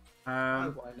Sunday?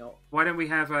 Oh, why not? Why don't we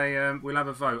have a? We'll have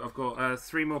a vote. I've got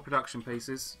 3 more production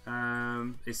pieces.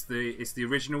 It's the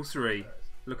original 3.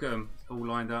 Look at them all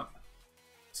lined up.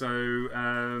 So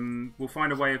we'll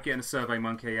find a way of getting a Survey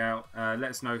Monkey out. Let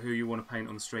us know who you want to paint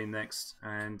on the stream next,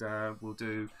 and we'll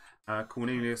do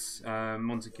Cornelius,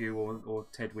 Montague, or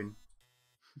Tedwin.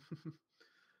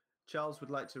 Charles would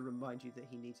like to remind you that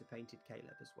he needs a painted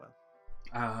Caleb as well.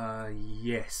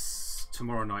 Yes,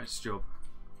 tomorrow night's job.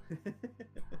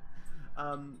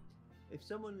 If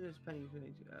someone is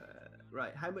painting,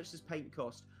 right, how much does paint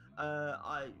cost?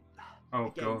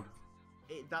 God.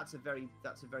 That's a very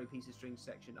piece of string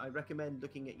section. I recommend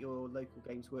looking at your local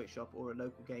Games Workshop or a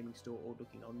local gaming store, or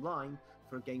looking online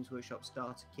for a Games Workshop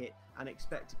starter kit, and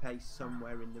expect to pay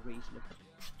somewhere in the region of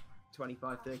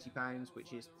 £25–30,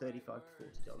 which is $35 to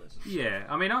 $40.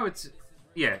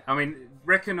 Yeah, I mean,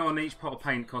 reckon on each pot of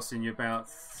paint costing you about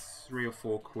 3 or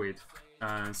 4 quid.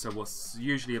 So what's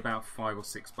usually about $5 or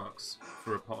 $6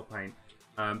 for a pot of paint.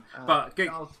 But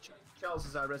Charles,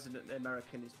 as our resident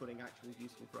American, is putting actual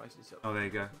useful prices up. Oh, there you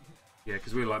go. Yeah,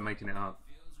 because we like making it up.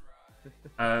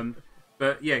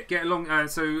 But yeah, get along.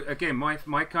 So again,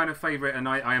 my kind of favourite, and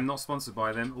I am not sponsored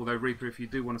by them. Although Reaper, if you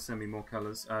do want to send me more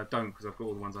colours, don't, because I've got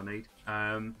all the ones I need.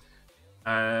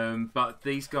 But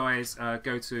these guys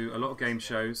go to a lot of game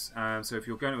shows. So if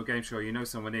you're going to a game show, you know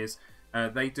someone is.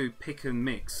 They do pick and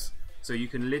mix. So you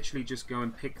can literally just go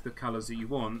and pick the colours that you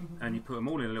want, and you put them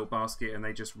all in a little basket, and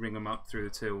they just ring them up through the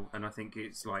till. And I think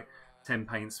it's like 10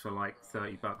 paints for like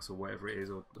 $30 or whatever it is,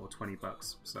 or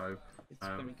 $20. So it's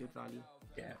very good value.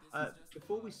 Yeah.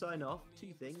 Before we sign off,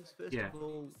 2 things. First of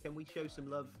all, can we show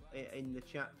some love in the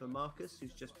chat for Marcus,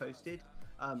 who's just posted?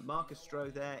 Marcus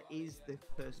Stroh there is the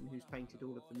person who's painted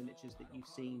all of the miniatures that you've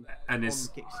seen on the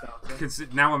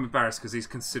Kickstarter. Now I'm embarrassed because he's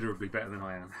considerably better than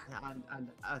I am. And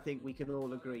I think we can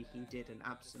all agree he did an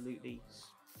absolutely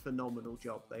phenomenal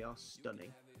job. They are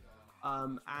stunning.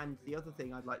 And the other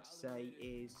thing I'd like to say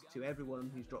is to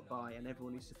everyone who's dropped by and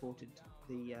everyone who's supported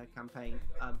the campaign,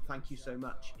 thank you so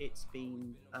much. It's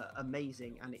been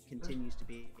amazing, and it continues to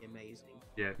be amazing.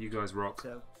 Yeah, you guys rock.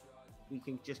 So we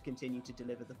can just continue to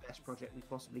deliver the best project we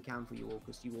possibly can for you all,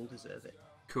 because you all deserve it.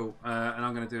 Cool. And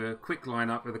I'm going to do a quick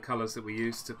lineup of the colours that we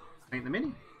used to paint the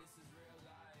mini,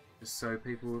 just so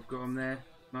people have got them there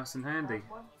nice and handy.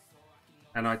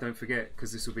 And I don't forget,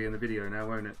 because this will be in the video now,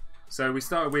 won't it? So we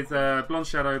started with blonde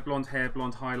shadow, blonde hair,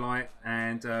 blonde highlight,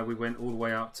 and we went all the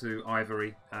way up to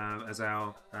ivory as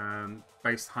our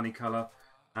base honey colour.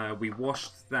 We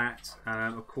washed that,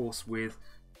 of course, with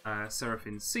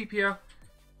Seraphim Sepia.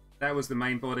 That was the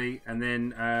main body, and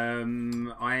then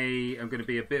I am going to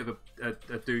be a bit of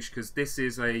a douche, because this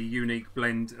is a unique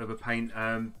blend of a paint,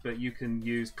 but you can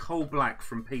use coal black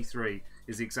from P3,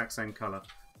 is the exact same colour.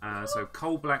 So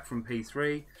coal black from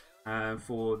P3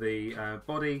 for the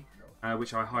body,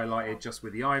 which I highlighted just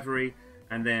with the ivory,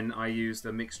 and then I used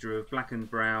a mixture of black and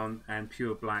brown and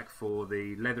pure black for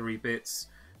the leathery bits.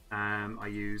 I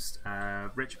used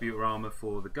Retributor armour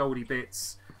for the goldy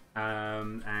bits,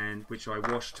 and which I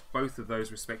washed both of those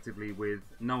respectively with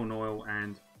Nuln Oil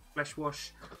and Flesh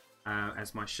Wash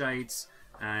as my shades.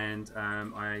 and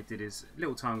I did his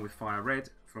Little Tongue with Fire Red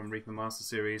from Reaper Master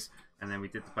Series, and then we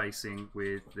did the basing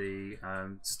with the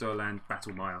Sterland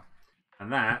Battle Mire,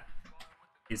 and that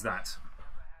is that.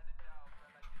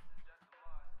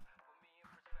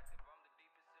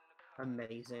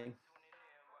 Amazing.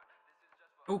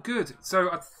 Oh, good. So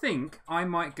I think I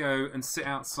might go and sit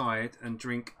outside and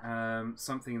drink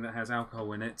something that has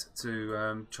alcohol in it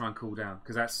to try and cool down,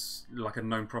 because that's like a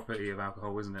known property of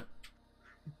alcohol, isn't it?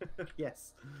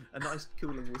 Yes, a nice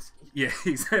cooling whiskey. Yeah,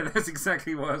 that's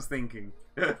exactly what I was thinking.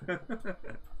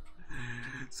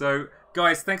 So,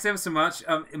 guys, thanks ever so much.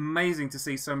 Amazing to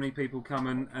see so many people come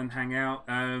and hang out.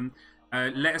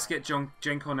 Let us get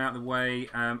Gen Con out of the way.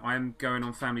 I'm going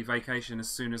on family vacation as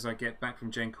soon as I get back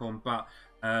from Gen Con, but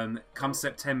come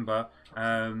September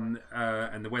and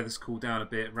the weather's cooled down a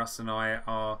bit, Russ and I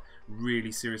are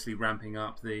really seriously ramping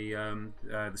up the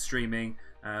streaming.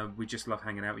 We just love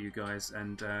hanging out with you guys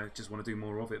and just want to do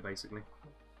more of it, basically.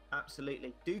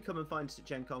 Absolutely. Do come and find us at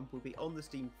Gen Con. We'll be on the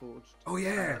Steam Forge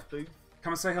booth.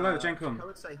 Come and say hello at Gen Con. Come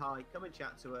and say hi. Come and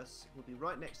chat to us. We'll be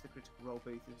right next to the Critical Role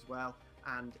booth as well.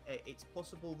 And it's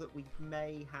possible that we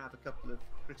may have a couple of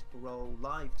Critical Role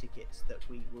live tickets that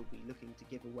we will be looking to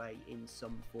give away in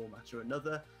some format or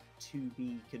another, to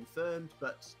be confirmed,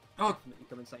 but definitely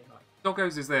come and say hi.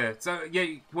 Doggos is there. So, yeah,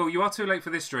 well, you are too late for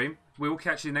this stream. We will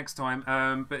catch you next time.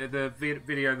 But the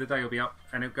video of the day will be up,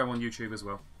 and it'll go on YouTube as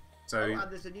well. So,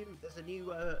 and there's a new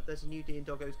D and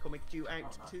Doggos comic due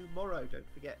out tomorrow.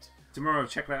 Don't forget. Tomorrow,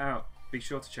 check that out. Be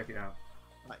sure to check it out.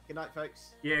 Right, good night,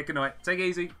 folks. Yeah, good night. Take it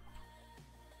easy.